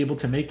should be able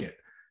to make it.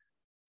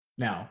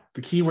 Now,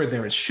 the key word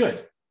there is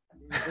should.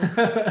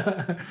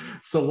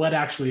 So what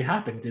actually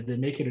happened? Did they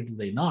make it or did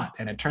they not?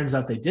 And it turns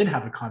out they did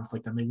have a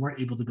conflict and they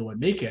weren't able to go and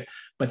make it,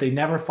 but they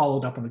never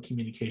followed up on the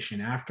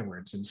communication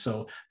afterwards. And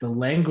so the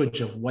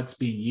language of what's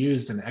being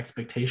used and the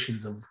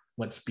expectations of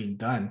what's being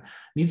done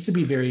needs to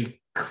be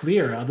very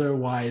clear.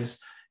 Otherwise,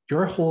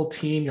 your whole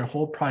team, your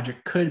whole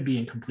project could be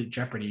in complete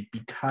jeopardy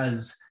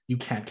because you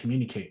can't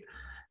communicate.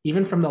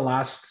 Even from the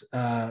last,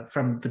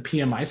 from the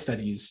PMI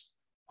studies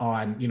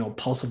on,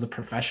 pulse of the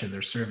profession,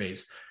 their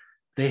surveys,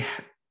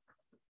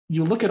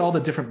 you look at all the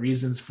different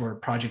reasons for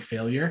project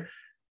failure.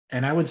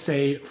 And I would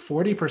say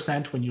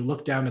 40%, when you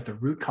look down at the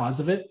root cause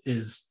of it,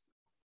 is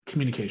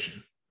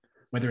communication,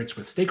 whether it's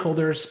with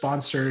stakeholders,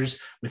 sponsors,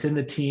 within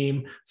the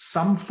team,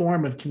 some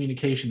form of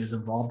communication is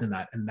involved in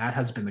that. And that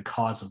has been the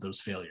cause of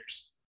those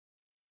failures.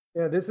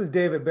 Yeah, this is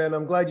David, Ben.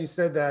 I'm glad you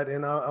said that.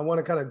 And I want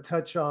to kind of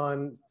touch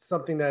on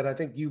something that I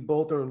think you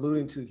both are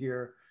alluding to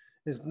here.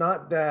 Is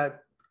not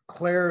that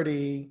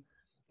clarity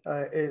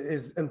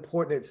is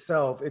important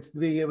itself. It's to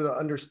be able to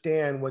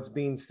understand what's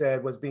being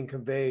said, what's being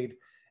conveyed.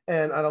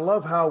 And I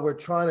love how we're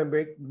trying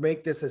to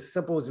make this as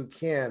simple as we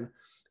can.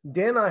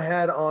 Dan and I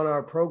had on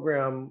our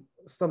program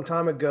some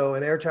time ago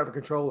an air traffic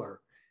controller.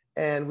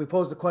 And we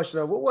posed the question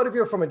of, well, what if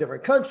you're from a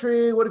different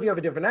country? What if you have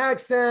a different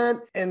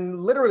accent?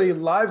 And literally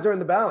lives are in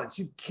the balance.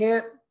 You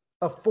can't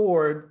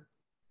afford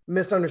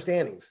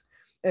misunderstandings.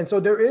 And so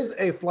there is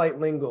a flight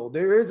lingo.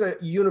 There is a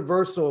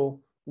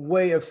universal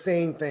way of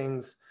saying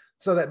things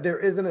so that there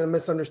isn't a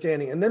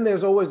misunderstanding. And then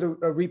there's always a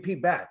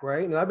repeat back,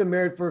 right? And I've been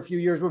married for a few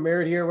years. We're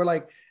married here. We're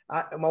like,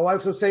 my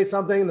wife will say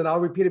something and then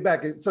I'll repeat it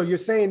back. So you're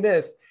saying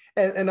this,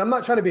 and I'm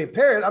not trying to be a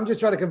parrot. I'm just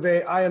trying to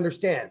convey, I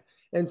understand.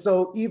 And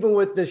so even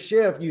with the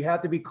shift, you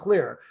have to be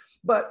clear.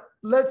 But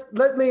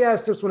let me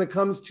ask this when it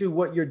comes to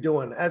what you're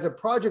doing. As a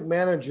project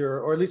manager,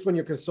 or at least when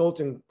you're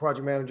consulting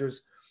project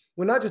managers,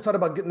 we're not just talking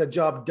about getting the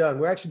job done.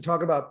 We're actually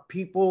talking about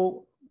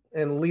people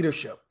and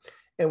leadership.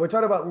 And we're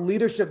talking about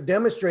leadership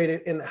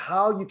demonstrated in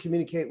how you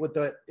communicate with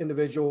the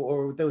individual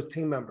or with those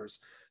team members.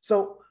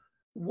 So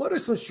what are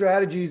some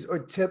strategies or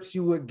tips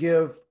you would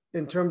give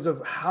in terms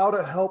of how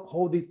to help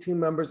hold these team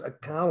members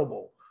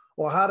accountable,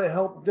 or how to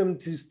help them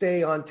to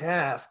stay on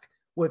task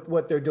with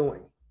what they're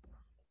doing?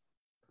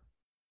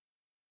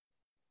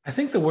 I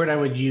think the word I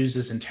would use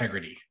is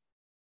integrity.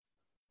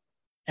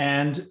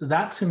 And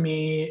that to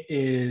me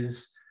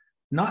is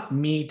not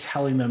me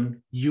telling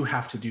them, you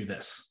have to do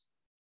this.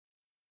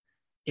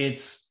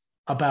 It's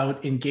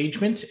about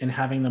engagement and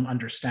having them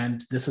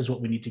understand this is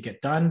what we need to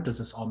get done. Does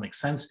this all make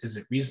sense? Is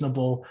it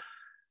reasonable?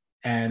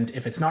 And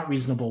if it's not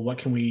reasonable, what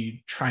can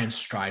we try and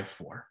strive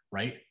for,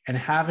 right? And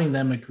having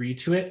them agree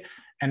to it.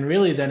 And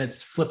really then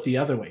it's flipped the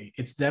other way.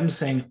 It's them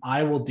saying,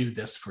 I will do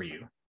this for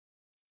you.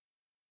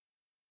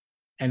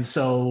 And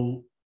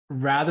so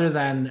rather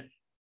than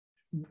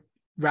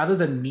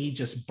me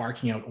just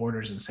barking out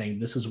orders and saying,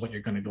 this is what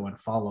you're going to go and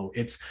follow,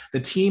 it's the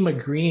team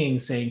agreeing,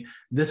 saying,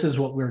 this is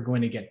what we're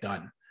going to get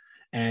done.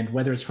 And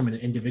whether it's from an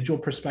individual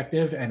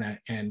perspective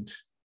and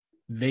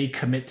they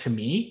commit to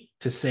me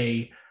to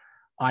say,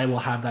 I will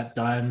have that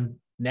done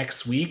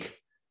next week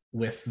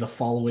with the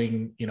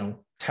following,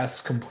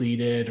 tests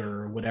completed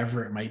or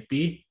whatever it might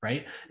be,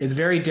 right? It's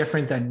very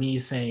different than me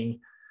saying,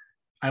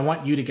 I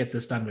want you to get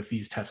this done with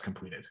these tests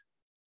completed.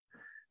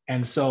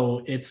 And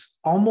so it's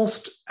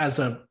almost, as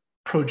a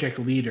project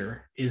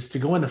leader, is to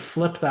go and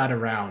flip that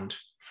around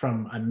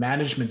from a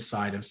management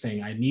side of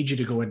saying, I need you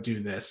to go and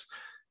do this,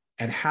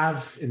 and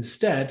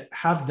instead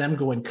have them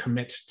go and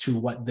commit to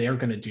what they're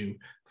going to do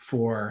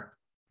for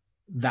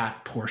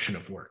that portion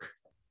of work.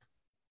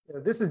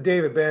 This is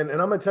David, Ben,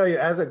 and I'm going to tell you,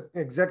 as an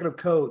executive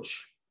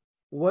coach,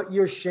 what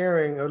you're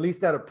sharing, or at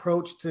least that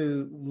approach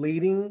to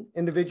leading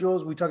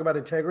individuals, we talk about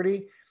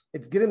integrity,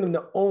 it's getting them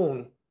to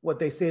own what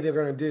they say they're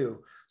going to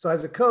do. So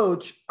as a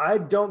coach, I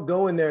don't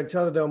go in there and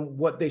tell them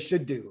what they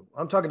should do.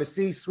 I'm talking to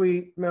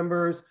C-suite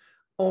members,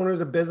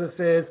 owners of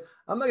businesses.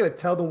 I'm not going to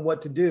tell them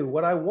what to do.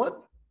 What I want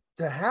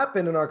to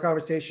happen in our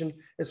conversation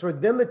is for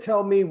them to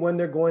tell me when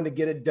they're going to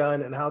get it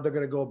done and how they're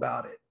going to go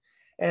about it.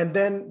 And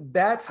then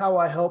that's how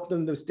I help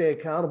them to stay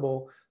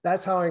accountable.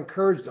 That's how I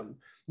encourage them.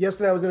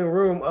 Yesterday, I was in a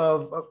room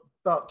of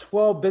about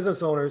 12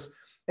 business owners,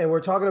 and we're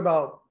talking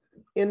about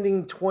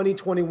ending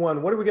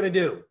 2021. What are we going to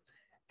do?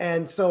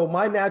 And so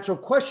my natural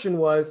question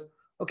was,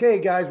 okay,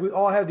 guys, we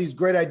all have these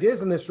great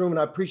ideas in this room, and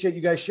I appreciate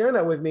you guys sharing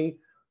that with me.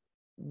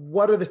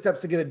 What are the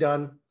steps to get it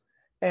done?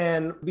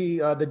 And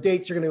the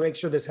dates you're going to make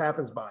sure this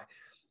happens by.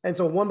 And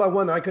so one by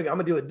one, I'm going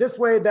to do it this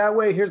way, that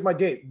way. Here's my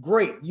date.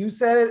 Great. You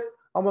said it.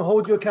 I'm going to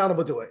hold you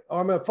accountable to it. Or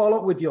I'm going to follow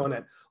up with you on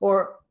it.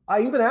 Or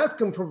I even ask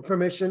them for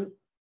permission.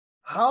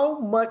 How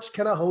much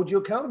can I hold you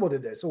accountable to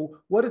this? So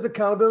what does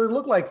accountability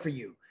look like for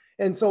you?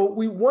 And so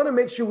we want to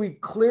make sure we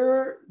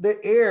clear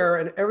the air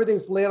and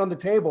everything's laid on the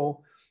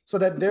table so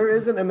that there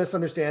isn't a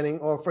misunderstanding,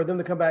 or for them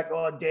to come back,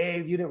 oh,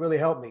 Dave, you didn't really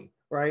help me,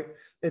 right?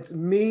 It's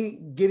me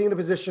getting in a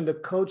position to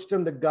coach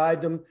them, to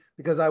guide them,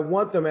 because I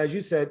want them, as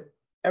you said,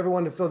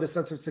 everyone to feel this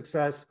sense of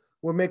success.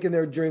 We're making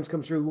their dreams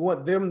come true. We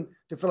want them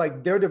to feel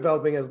like they're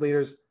developing as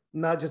leaders,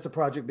 not just a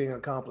project being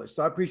accomplished.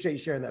 So I appreciate you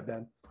sharing that,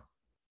 Ben.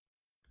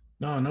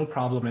 No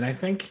problem. And I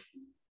think,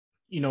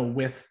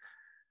 with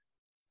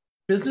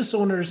business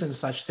owners and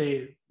such,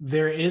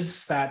 there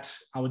is that,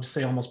 I would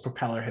say, almost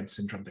propeller head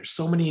syndrome. There's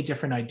so many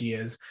different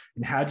ideas,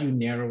 and how do you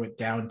narrow it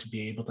down to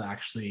be able to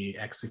actually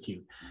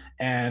execute?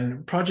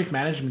 And project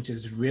management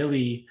is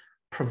really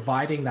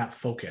providing that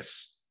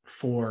focus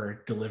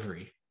for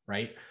delivery,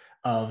 right?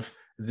 Of,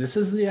 this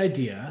is the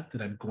idea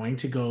that I'm going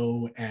to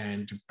go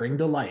and bring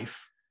to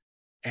life,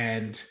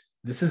 and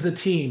this is the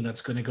team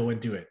that's going to go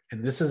and do it.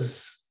 And this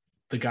is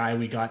the guy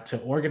we got to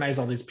organize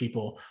all these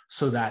people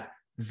so that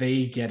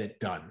they get it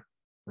done,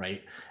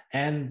 right?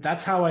 And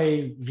that's how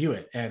I view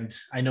it. And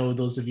I know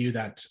those of you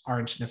that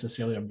aren't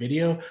necessarily on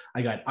video,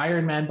 I got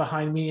Iron Man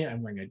behind me.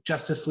 I'm wearing a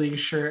Justice League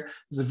shirt.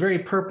 It's very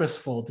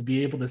purposeful to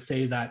be able to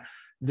say that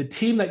the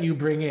team that you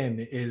bring in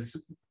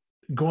is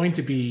going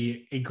to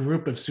be a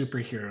group of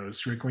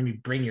superheroes who are going to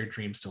bring your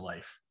dreams to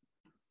life.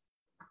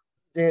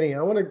 Danny,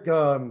 I want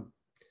to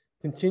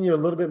continue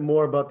a little bit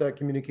more about that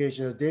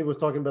communication, as Dave was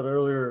talking about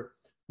earlier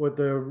with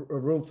a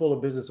room full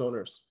of business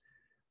owners.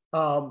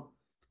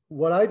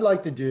 What I'd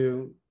like to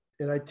do,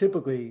 and I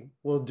typically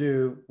will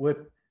do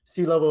with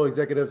C-level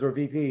executives or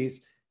VPs,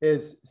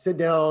 is sit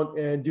down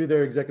and do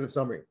their executive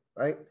summary,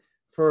 right?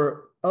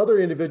 For other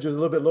individuals a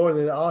little bit lower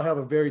than that, I'll have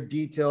a very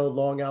detailed,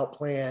 long out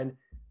plan,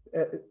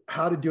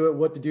 how to do it,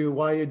 what to do,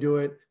 why you do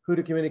it, who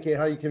to communicate,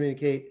 how you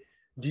communicate.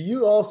 Do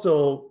you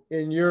also,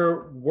 in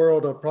your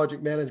world of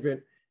project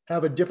management,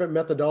 have a different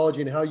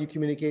methodology in how you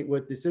communicate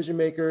with decision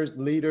makers,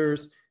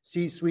 leaders,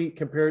 C-suite,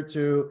 compared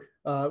to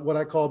what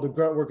I call the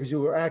grunt workers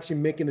who are actually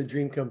making the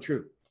dream come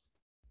true?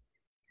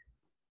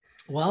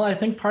 Well, I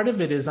think part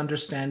of it is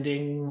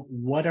understanding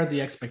what are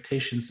the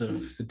expectations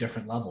of the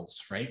different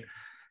levels, right?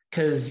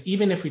 Because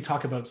even if we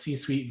talk about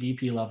C-suite,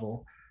 VP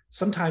level,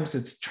 sometimes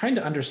it's trying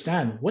to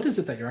understand, what is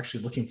it that you're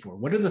actually looking for?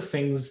 What are the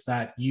things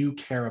that you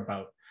care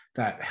about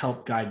that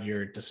help guide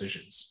your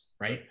decisions,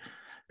 right?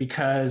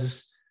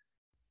 because,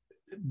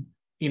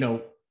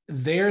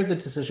 they're the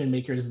decision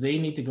makers. They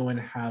need to go and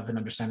have an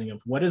understanding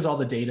of what is all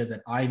the data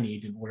that I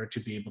need in order to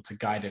be able to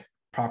guide it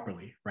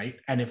properly, right?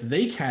 And if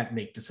they can't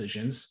make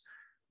decisions,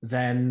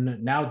 then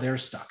now they're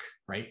stuck,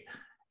 right?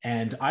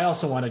 And I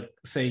also want to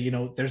say,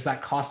 there's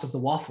that cost of the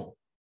waffle.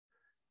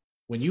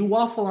 When you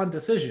waffle on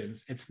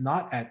decisions, it's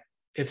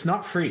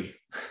not free.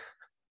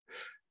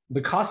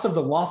 The cost of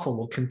the waffle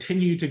will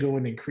continue to go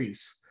and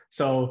increase.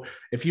 So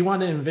if you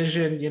want to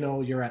envision,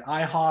 you're at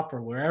IHOP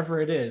or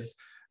wherever it is,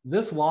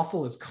 this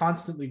waffle is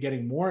constantly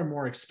getting more and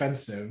more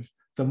expensive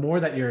the more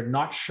that you're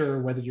not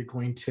sure whether you're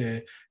going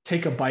to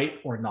take a bite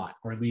or not,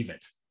 or leave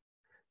it.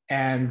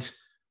 And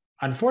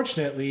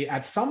unfortunately,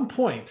 at some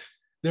point,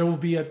 there will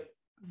be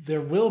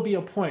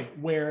a point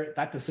where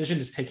that decision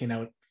is taken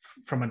out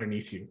from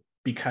underneath you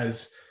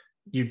because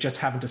you just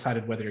haven't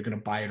decided whether you're going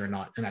to buy it or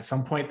not. And at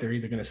some point, they're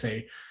either going to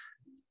say,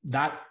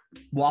 that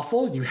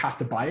waffle, you have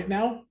to buy it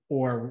now,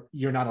 or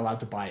you're not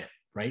allowed to buy it,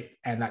 right?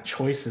 And that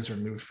choice is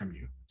removed from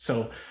you.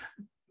 So,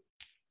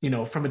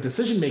 from a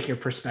decision maker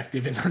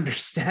perspective, is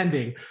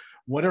understanding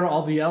what are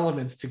all the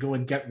elements to go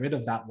and get rid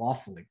of that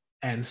waffling.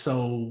 And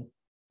so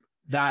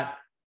that,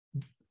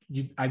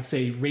 I'd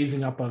say,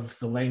 raising up of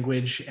the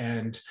language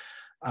and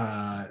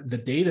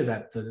the data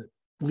that the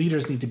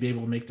leaders need to be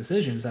able to make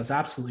decisions, that's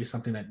absolutely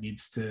something that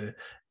needs to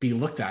be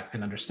looked at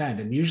and understand.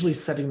 And usually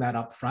setting that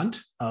up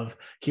front of,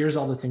 here's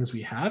all the things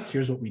we have,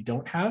 here's what we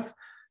don't have,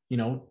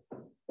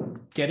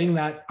 getting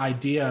that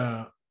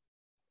idea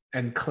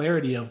and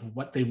clarity of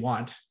what they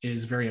want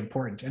is very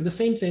important. And the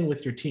same thing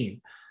with your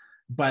team.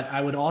 But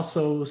I would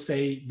also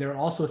say there are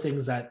also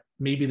things that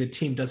maybe the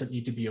team doesn't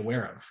need to be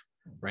aware of,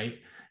 right?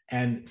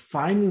 And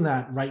finding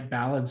that right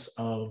balance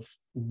of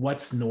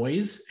what's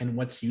noise and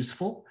what's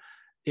useful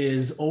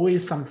is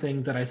always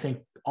something that I think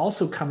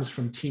also comes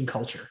from team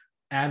culture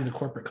and the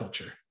corporate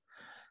culture.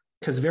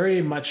 Because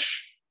very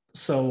much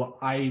so,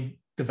 I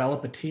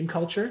develop a team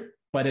culture,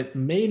 but it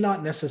may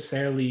not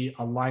necessarily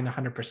align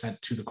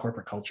 100% to the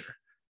corporate culture,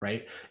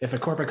 right? If a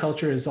corporate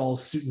culture is all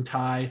suit and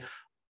tie,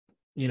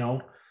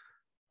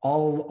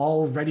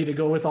 all ready to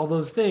go with all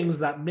those things,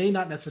 that may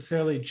not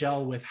necessarily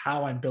gel with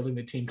how I'm building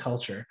the team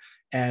culture.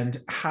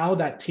 And how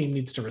that team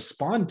needs to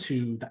respond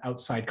to the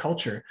outside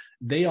culture,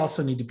 they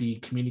also need to be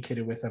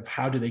communicated with of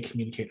how do they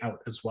communicate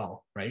out as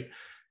well, right?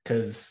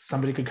 Because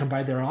somebody could come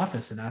by their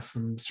office and ask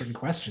them certain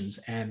questions,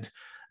 and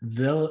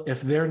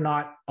if they're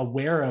not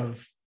aware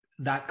of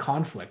that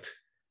conflict,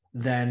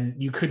 then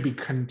you could be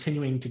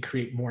continuing to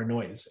create more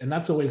noise. And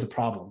that's always a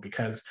problem,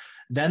 because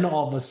then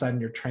all of a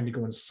sudden you're trying to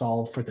go and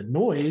solve for the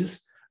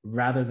noise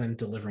rather than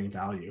delivering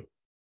value.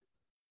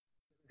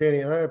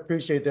 Danny, I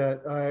appreciate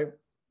that.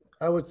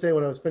 I would say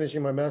when I was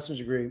finishing my master's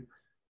degree,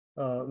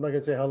 I'm not going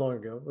to say how long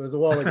ago, it was a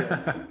while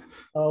ago.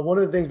 One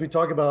of the things we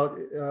talk about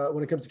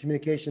when it comes to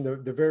communication,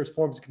 the various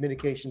forms of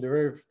communication,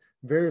 the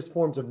various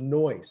forms of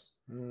noise.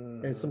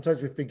 Mm-hmm. And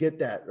sometimes we forget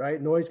that,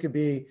 right? Noise could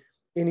be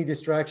any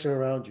distraction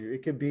around you.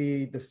 It could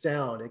be the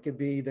sound, it could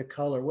be the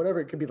color, whatever,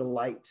 it could be the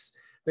lights.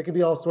 There could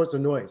be all sorts of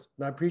noise.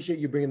 And I appreciate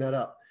you bringing that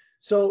up.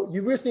 So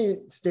you recently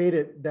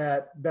stated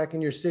that back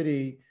in your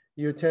city,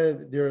 you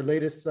attended your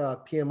latest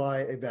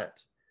PMI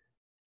event.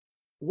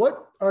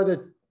 What are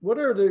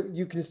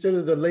you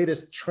consider the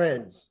latest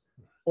trends,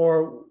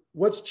 or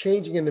what's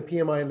changing in the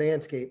PMI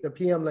landscape, the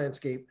PM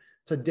landscape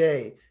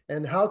today,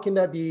 and how can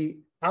that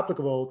be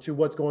applicable to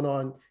what's going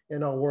on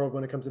in our world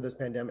when it comes to this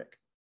pandemic?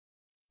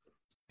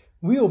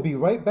 We will be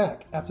right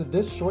back after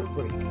this short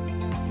break.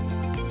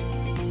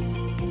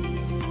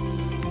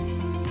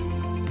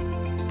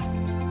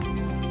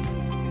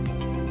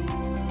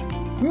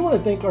 We want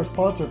to thank our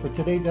sponsor for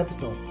today's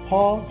episode,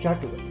 Paul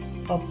Jackiewicz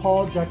of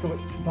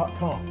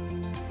pauljackiewicz.com.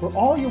 For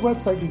all your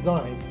website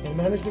design and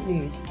management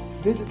needs,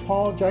 visit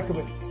Paul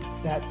Jackiewicz.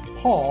 That's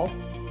Paul,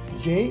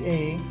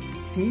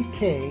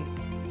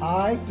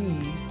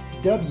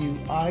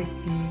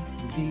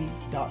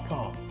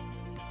 JACKIEWICZ.com.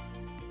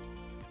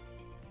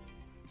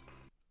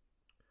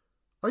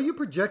 Are you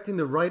projecting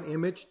the right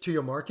image to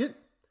your market?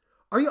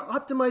 Are you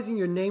optimizing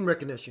your name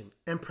recognition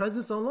and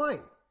presence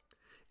online?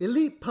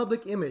 Elite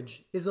Public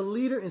Image is a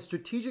leader in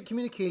strategic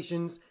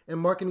communications and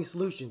marketing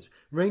solutions,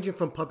 ranging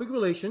from public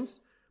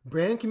relations,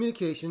 brand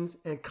communications,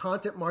 and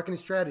content marketing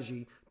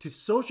strategy to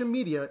social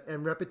media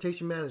and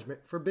reputation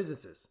management for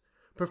businesses,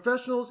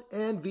 professionals,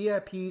 and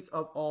VIPs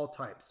of all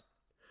types.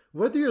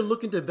 Whether you're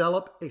looking to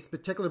develop a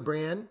particular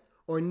brand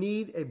or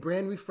need a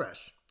brand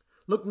refresh,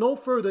 look no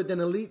further than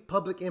Elite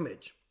Public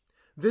Image.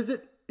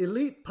 Visit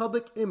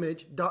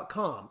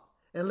elitepublicimage.com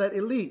and let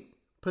Elite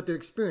put their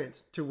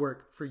experience to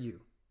work for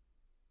you.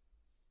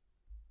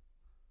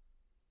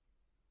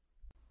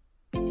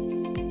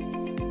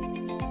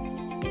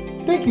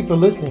 Thank you for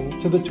listening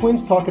to the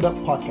Twins Talk It Up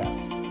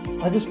podcast.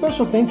 As a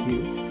special thank you,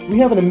 we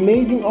have an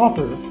amazing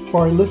offer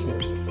for our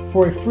listeners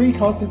for a free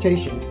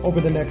consultation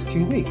over the next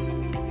 2 weeks.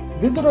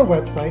 Visit our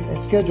website and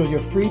schedule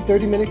your free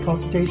 30-minute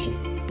consultation.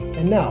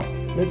 And now,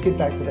 let's get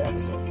back to the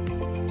episode.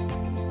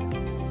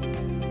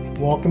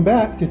 Welcome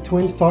back to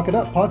Twins Talk It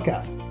Up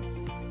podcast.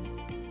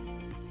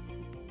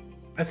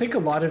 I think a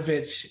lot of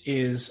it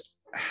is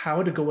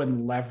how to go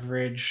and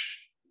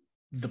leverage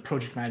the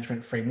project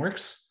management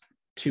frameworks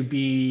to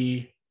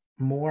be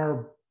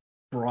more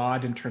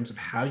broad in terms of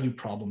how you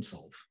problem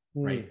solve,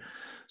 right?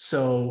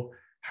 So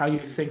how you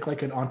think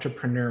like an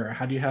entrepreneur,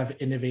 how do you have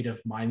innovative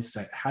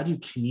mindset, how do you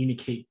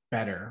communicate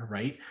better,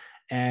 right?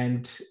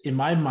 And in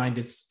my mind,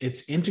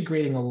 it's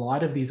integrating a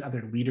lot of these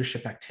other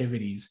leadership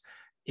activities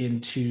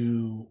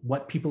into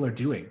what people are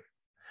doing.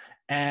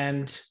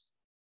 And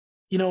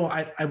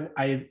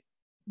I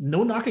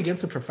no knock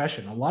against the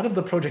profession. A lot of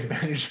the project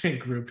management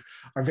group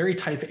are very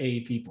type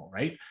A people,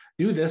 right?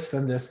 Do this,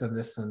 then this, then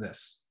this, then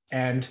this.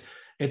 And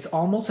it's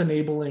almost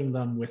enabling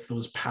them with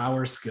those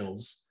power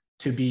skills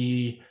to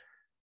be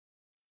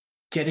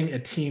getting a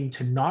team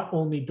to not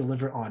only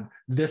deliver on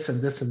this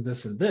and this and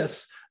this and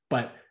this,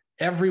 but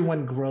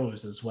everyone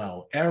grows as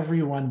well.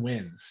 Everyone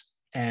wins.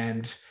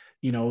 And,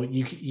 you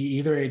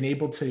either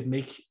enable to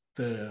make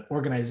the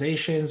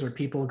organizations or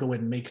people go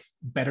and make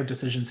better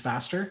decisions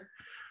faster,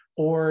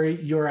 or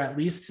you're at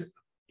least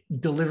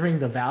delivering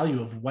the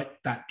value of what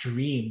that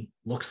dream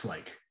looks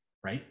like,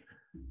 right?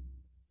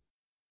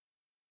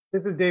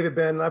 This is David,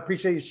 Ben. I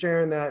appreciate you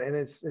sharing that. And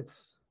it's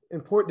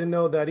important to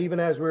know that even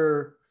as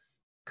we're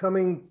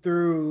coming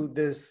through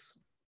this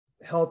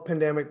health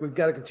pandemic, we've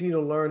got to continue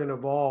to learn and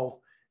evolve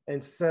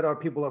and set our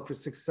people up for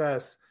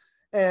success.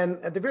 And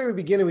at the very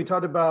beginning, we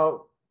talked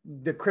about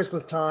the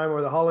Christmas time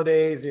or the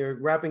holidays, you're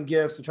wrapping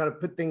gifts and trying to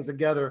put things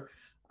together.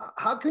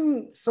 How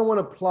can someone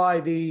apply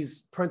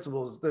these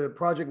principles, the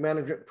project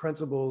management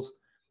principles,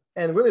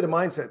 and really the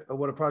mindset of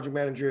what a project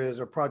manager is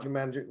or project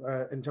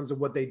manager in terms of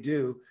what they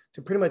do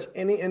to pretty much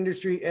any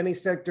industry, any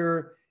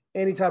sector,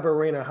 any type of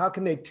arena? How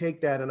can they take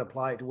that and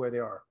apply it to where they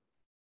are?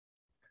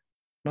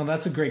 No,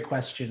 that's a great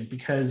question,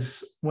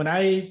 because when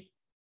I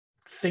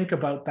think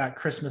about that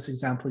Christmas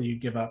example you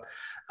give up,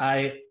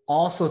 I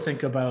also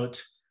think about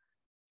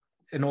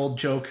an old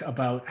joke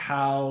about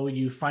how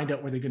you find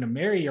out whether you're going to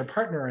marry your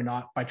partner or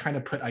not by trying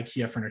to put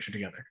IKEA furniture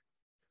together.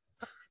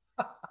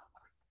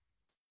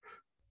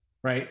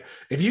 Right?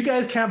 If you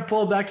guys can't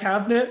pull that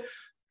cabinet,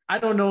 I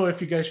don't know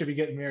if you guys should be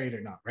getting married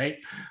or not, right?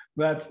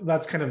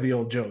 That's kind of the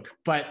old joke.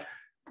 But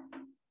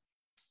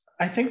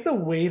I think the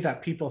way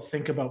that people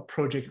think about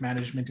project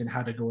management and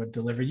how to go and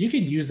deliver, you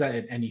can use that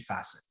in any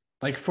facet.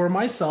 Like for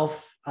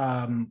myself,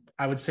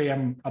 I would say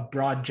I'm a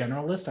broad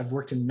generalist. I've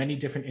worked in many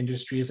different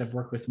industries. I've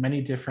worked with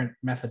many different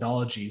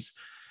methodologies.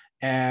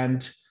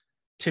 And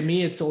to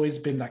me, it's always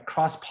been that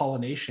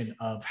cross-pollination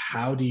of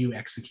how do you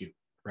execute,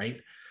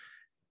 right?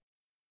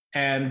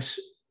 And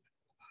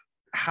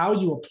how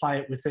you apply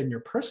it within your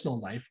personal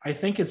life, I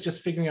think it's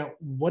just figuring out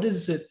what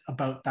is it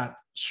about that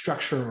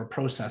structure or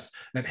process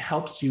that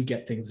helps you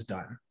get things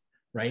done,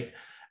 right?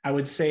 I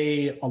would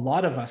say a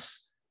lot of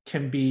us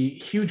can be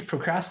huge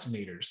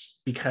procrastinators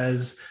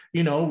because,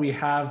 we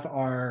have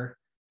our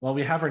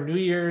New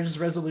Year's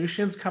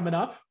resolutions coming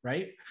up,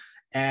 right?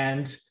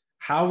 And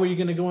how are you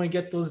going to go and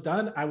get those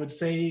done? I would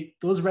say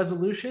those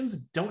resolutions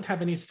don't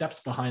have any steps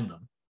behind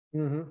them.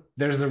 Mm-hmm.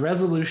 There's a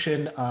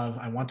resolution of,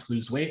 I want to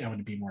lose weight. I want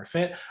to be more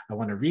fit. I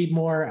want to read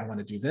more. I want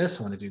to do this.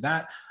 I want to do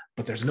that.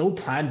 But there's no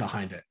plan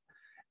behind it.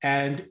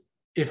 And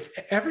if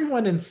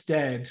everyone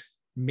instead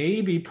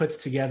maybe puts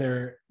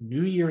together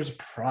New Year's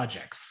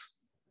projects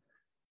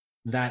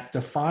that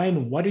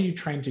define what are you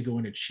trying to go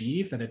and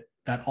achieve,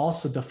 that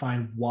also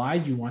define why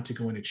you want to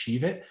go and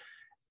achieve it,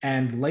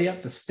 and lay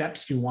out the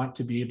steps you want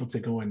to be able to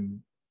go and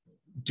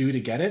do to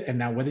get it. And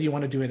now whether you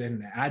want to do it in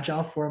an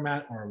agile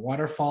format or a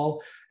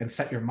waterfall, and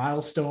set your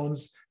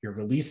milestones, your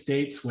release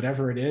dates,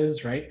 whatever it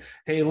is, right?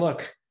 Hey,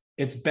 look,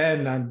 it's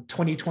Ben on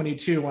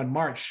 2022 on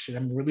March.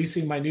 I'm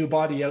releasing my new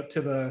body out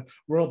to the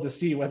world to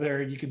see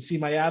whether you can see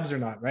my abs or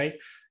not, right?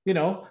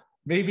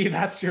 Maybe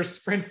that's your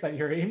sprint that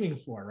you're aiming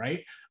for,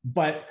 right?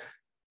 But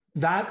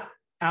that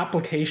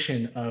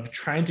application of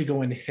trying to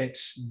go and hit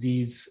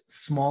these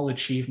small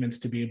achievements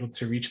to be able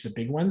to reach the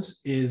big ones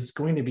is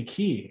going to be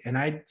key. And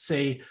I'd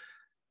say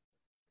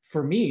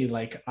for me,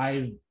 like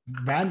I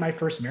ran my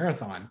first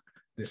marathon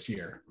this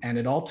year, and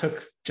it all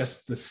took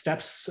just the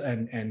steps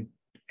and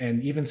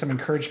even some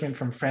encouragement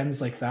from friends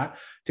like that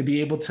to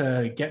be able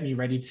to get me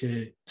ready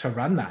to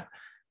run that.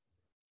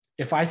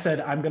 If I said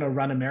I'm going to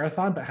run a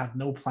marathon but have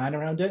no plan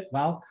around it,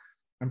 well,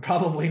 I'm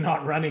probably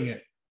not running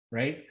it,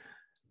 right?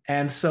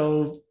 And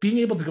so being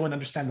able to go and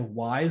understand the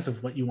whys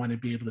of what you want to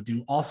be able to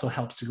do also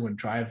helps to go and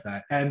drive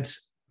that. And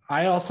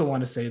I also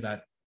want to say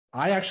that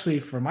I actually,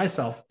 for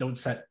myself, don't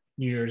set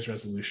New Year's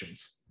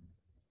resolutions.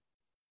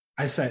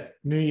 I set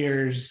New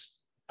Year's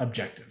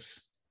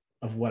objectives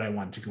of what I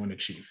want to go and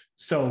achieve.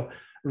 So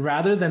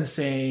rather than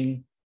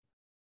saying,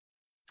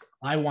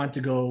 I want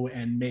to go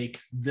and make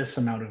this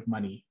amount of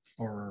money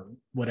or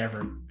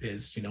whatever it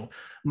is,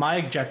 my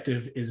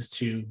objective is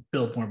to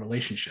build more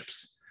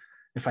relationships.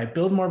 If I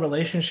build more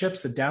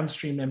relationships, the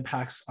downstream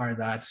impacts are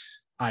that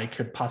I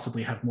could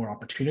possibly have more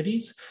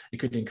opportunities.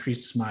 It could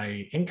increase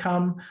my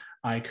income.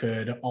 I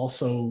could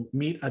also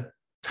meet a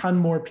ton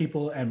more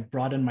people and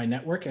broaden my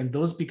network. And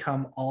those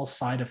become all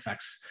side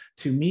effects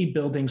to me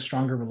building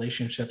stronger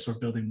relationships or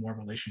building more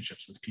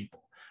relationships with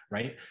people.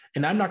 right?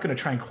 And I'm not going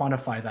to try and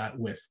quantify that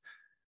with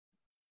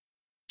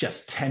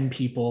just 10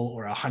 people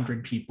or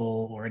 100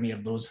 people or any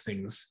of those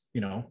things,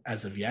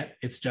 as of yet.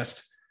 It's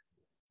just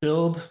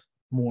build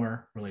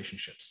more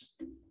relationships.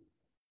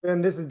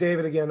 And this is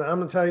David again. I'm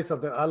going to tell you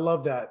something. I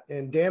love that.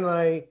 And Dan and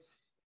I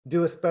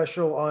do a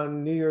special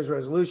on New Year's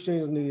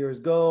resolutions, New Year's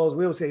goals.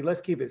 We will say,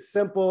 let's keep it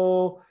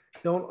simple.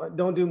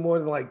 Don't do more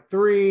than like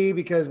 3,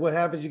 because what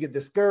happens, you get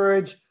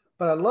discouraged.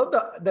 But I love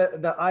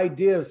the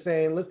idea of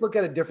saying, let's look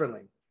at it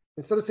differently.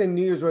 Instead of saying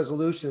New Year's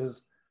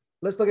resolutions,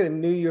 let's look at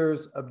New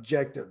Year's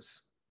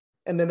objectives.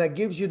 And then that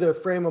gives you the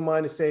frame of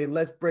mind to say,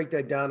 let's break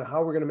that down,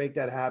 how we're going to make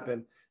that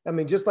happen. I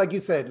mean, just like you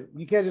said,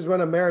 you can't just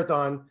run a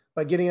marathon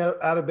by getting out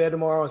of bed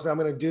tomorrow and say, I'm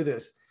going to do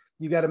this.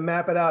 You got to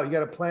map it out. You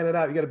got to plan it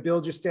out. You got to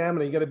build your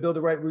stamina. You got to build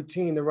the right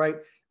routine, the right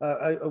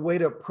a way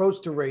to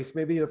approach the race.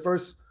 Maybe the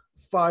first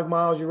 5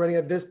 miles you're running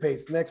at this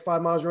pace, the next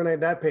 5 miles you're running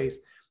at that pace.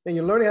 And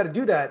you're learning how to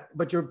do that,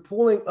 but you're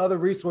pulling other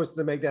resources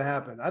to make that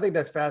happen. I think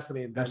that's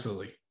fascinating.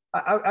 Absolutely.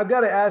 I've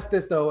got to ask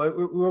this though,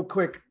 real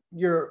quick.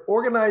 Your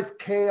Organized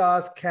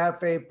Chaos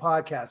Cafe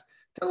podcast.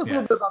 Tell us a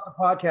little bit about the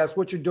podcast,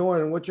 what you're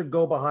doing, and what's your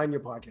goal behind your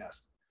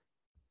podcast.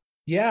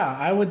 Yeah,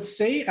 I would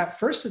say at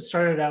first it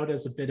started out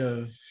as a bit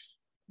of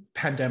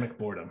pandemic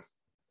boredom.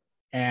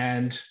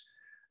 And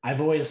I've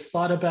always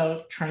thought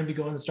about trying to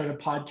go and start a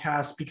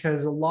podcast,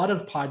 because a lot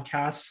of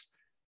podcasts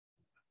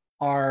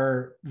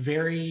are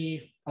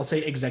very, I'll say,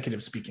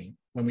 executive speaking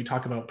when we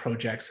talk about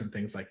projects and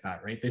things like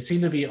that, right? They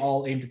seem to be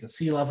all aimed at the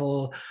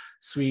C-level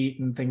suite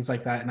and things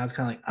like that. And I was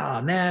kind of like,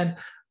 oh man,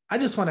 I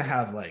just want to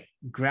have like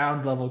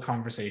ground level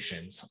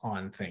conversations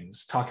on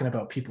things, talking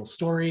about people's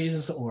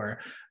stories or,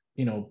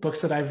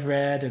 books that I've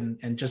read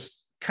and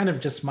just kind of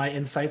just my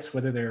insights,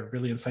 whether they're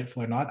really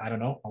insightful or not. I don't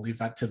know. I'll leave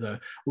that to the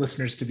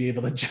listeners to be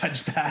able to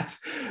judge that.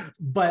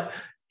 But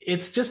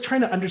it's just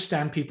trying to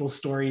understand people's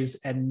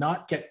stories and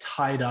not get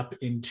tied up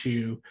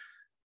into,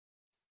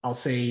 I'll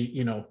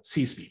say,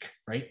 C-speak,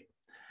 right?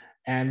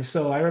 And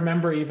so I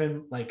remember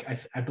even like,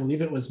 I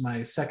believe it was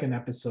my second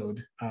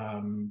episode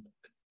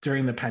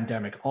during the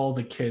pandemic, all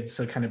the kids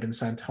had kind of been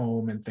sent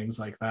home and things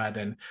like that.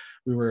 And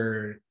we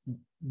were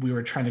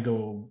trying to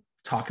go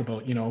talk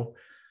about,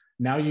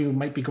 now you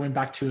might be going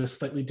back to a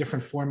slightly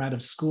different format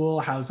of school.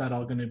 How's that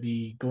all going to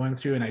be going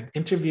through? And I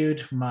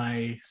interviewed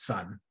my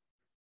son.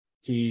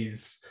 I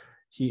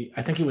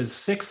think he was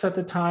 6 at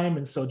the time.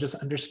 And so just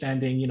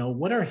understanding,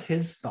 what are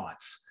his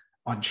thoughts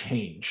on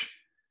change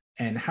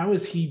and how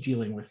is he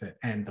dealing with it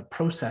and the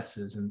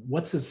processes and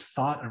what's his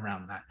thought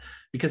around that?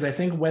 Because I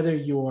think whether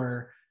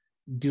you're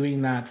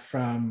doing that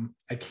from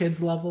a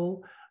kid's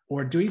level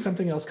or doing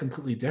something else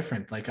completely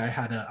different, like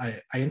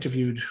I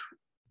interviewed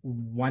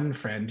one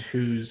friend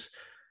who's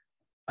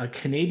a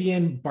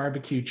Canadian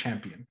barbecue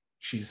champion.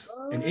 She's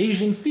an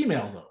Asian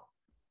female though,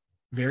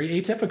 very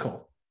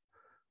atypical.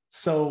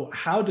 So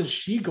how does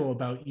she go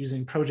about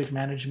using project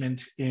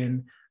management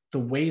in the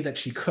way that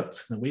she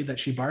cooks, the way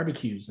that she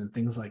barbecues and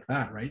things like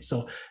that, right?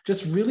 So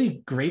just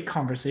really great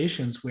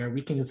conversations where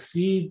we can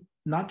see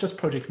not just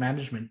project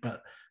management,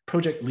 but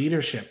project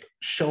leadership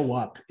show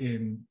up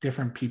in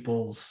different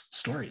people's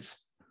stories.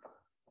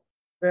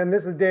 And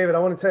this is David. I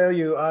want to tell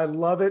you, I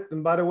love it.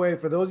 And by the way,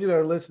 for those of you that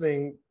are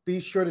listening,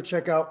 be sure to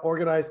check out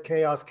Organized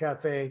Chaos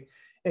Cafe.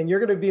 And you're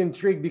going to be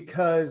intrigued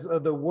because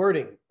of the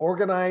wording,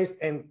 organized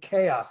and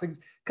chaos. It's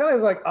kind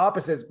of like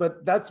opposites,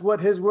 but that's what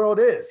his world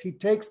is. He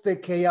takes the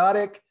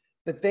chaotic,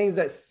 the things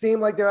that seem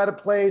like they're out of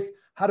place.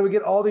 How do we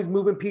get all these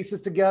moving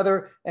pieces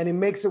together? And he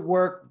makes it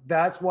work.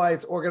 That's why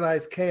it's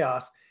Organized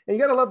Chaos. And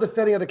you got to love the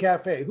setting of the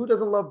cafe. Who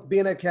doesn't love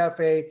being at a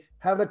cafe,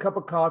 having a cup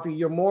of coffee?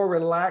 You're more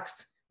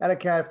relaxed at a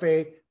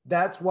cafe.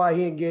 That's why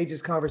he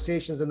engages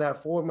conversations in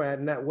that format,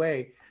 in that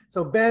way.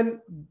 So Ben,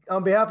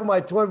 on behalf of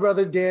my twin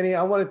brother, Danny,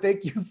 I want to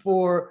thank you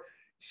for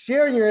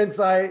sharing your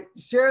insight,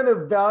 sharing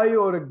the value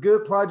of what a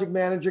good project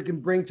manager can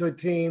bring to a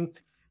team,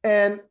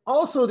 and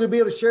also to be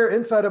able to share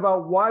insight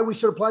about why we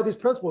should apply these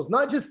principles,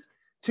 not just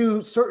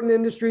to certain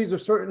industries or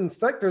certain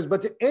sectors,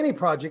 but to any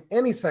project,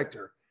 any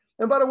sector.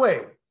 And by the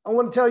way, I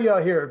want to tell you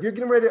out here, if you're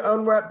getting ready to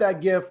unwrap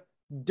that gift,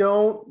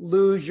 don't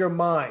lose your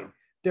mind.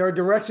 There are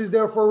directions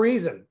there for a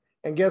reason.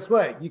 And guess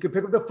what? You can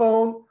pick up the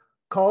phone,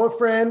 call a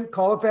friend,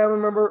 call a family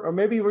member, or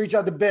maybe reach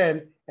out to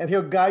Ben and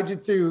he'll guide you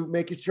through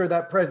making sure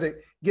that present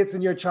gets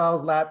in your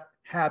child's lap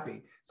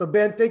happy. So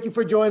Ben, thank you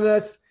for joining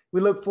us.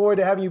 We look forward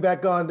to having you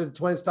back on to the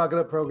Twins Talk It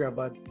Up program,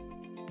 bud.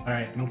 All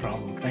right, no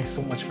problem. Thanks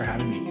so much for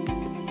having me.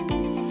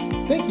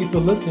 Thank you for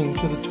listening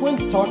to the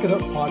Twins Talk It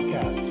Up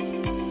podcast.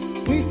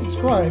 Please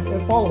subscribe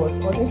and follow us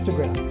on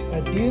Instagram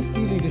at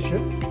DSB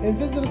Leadership and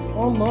visit us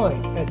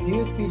online at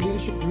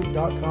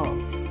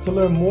dsbleadershipgroup.com to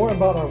learn more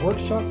about our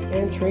workshops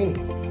and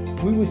trainings.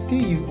 We will see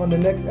you on the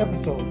next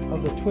episode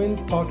of the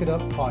Twins Talk It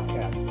Up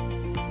podcast.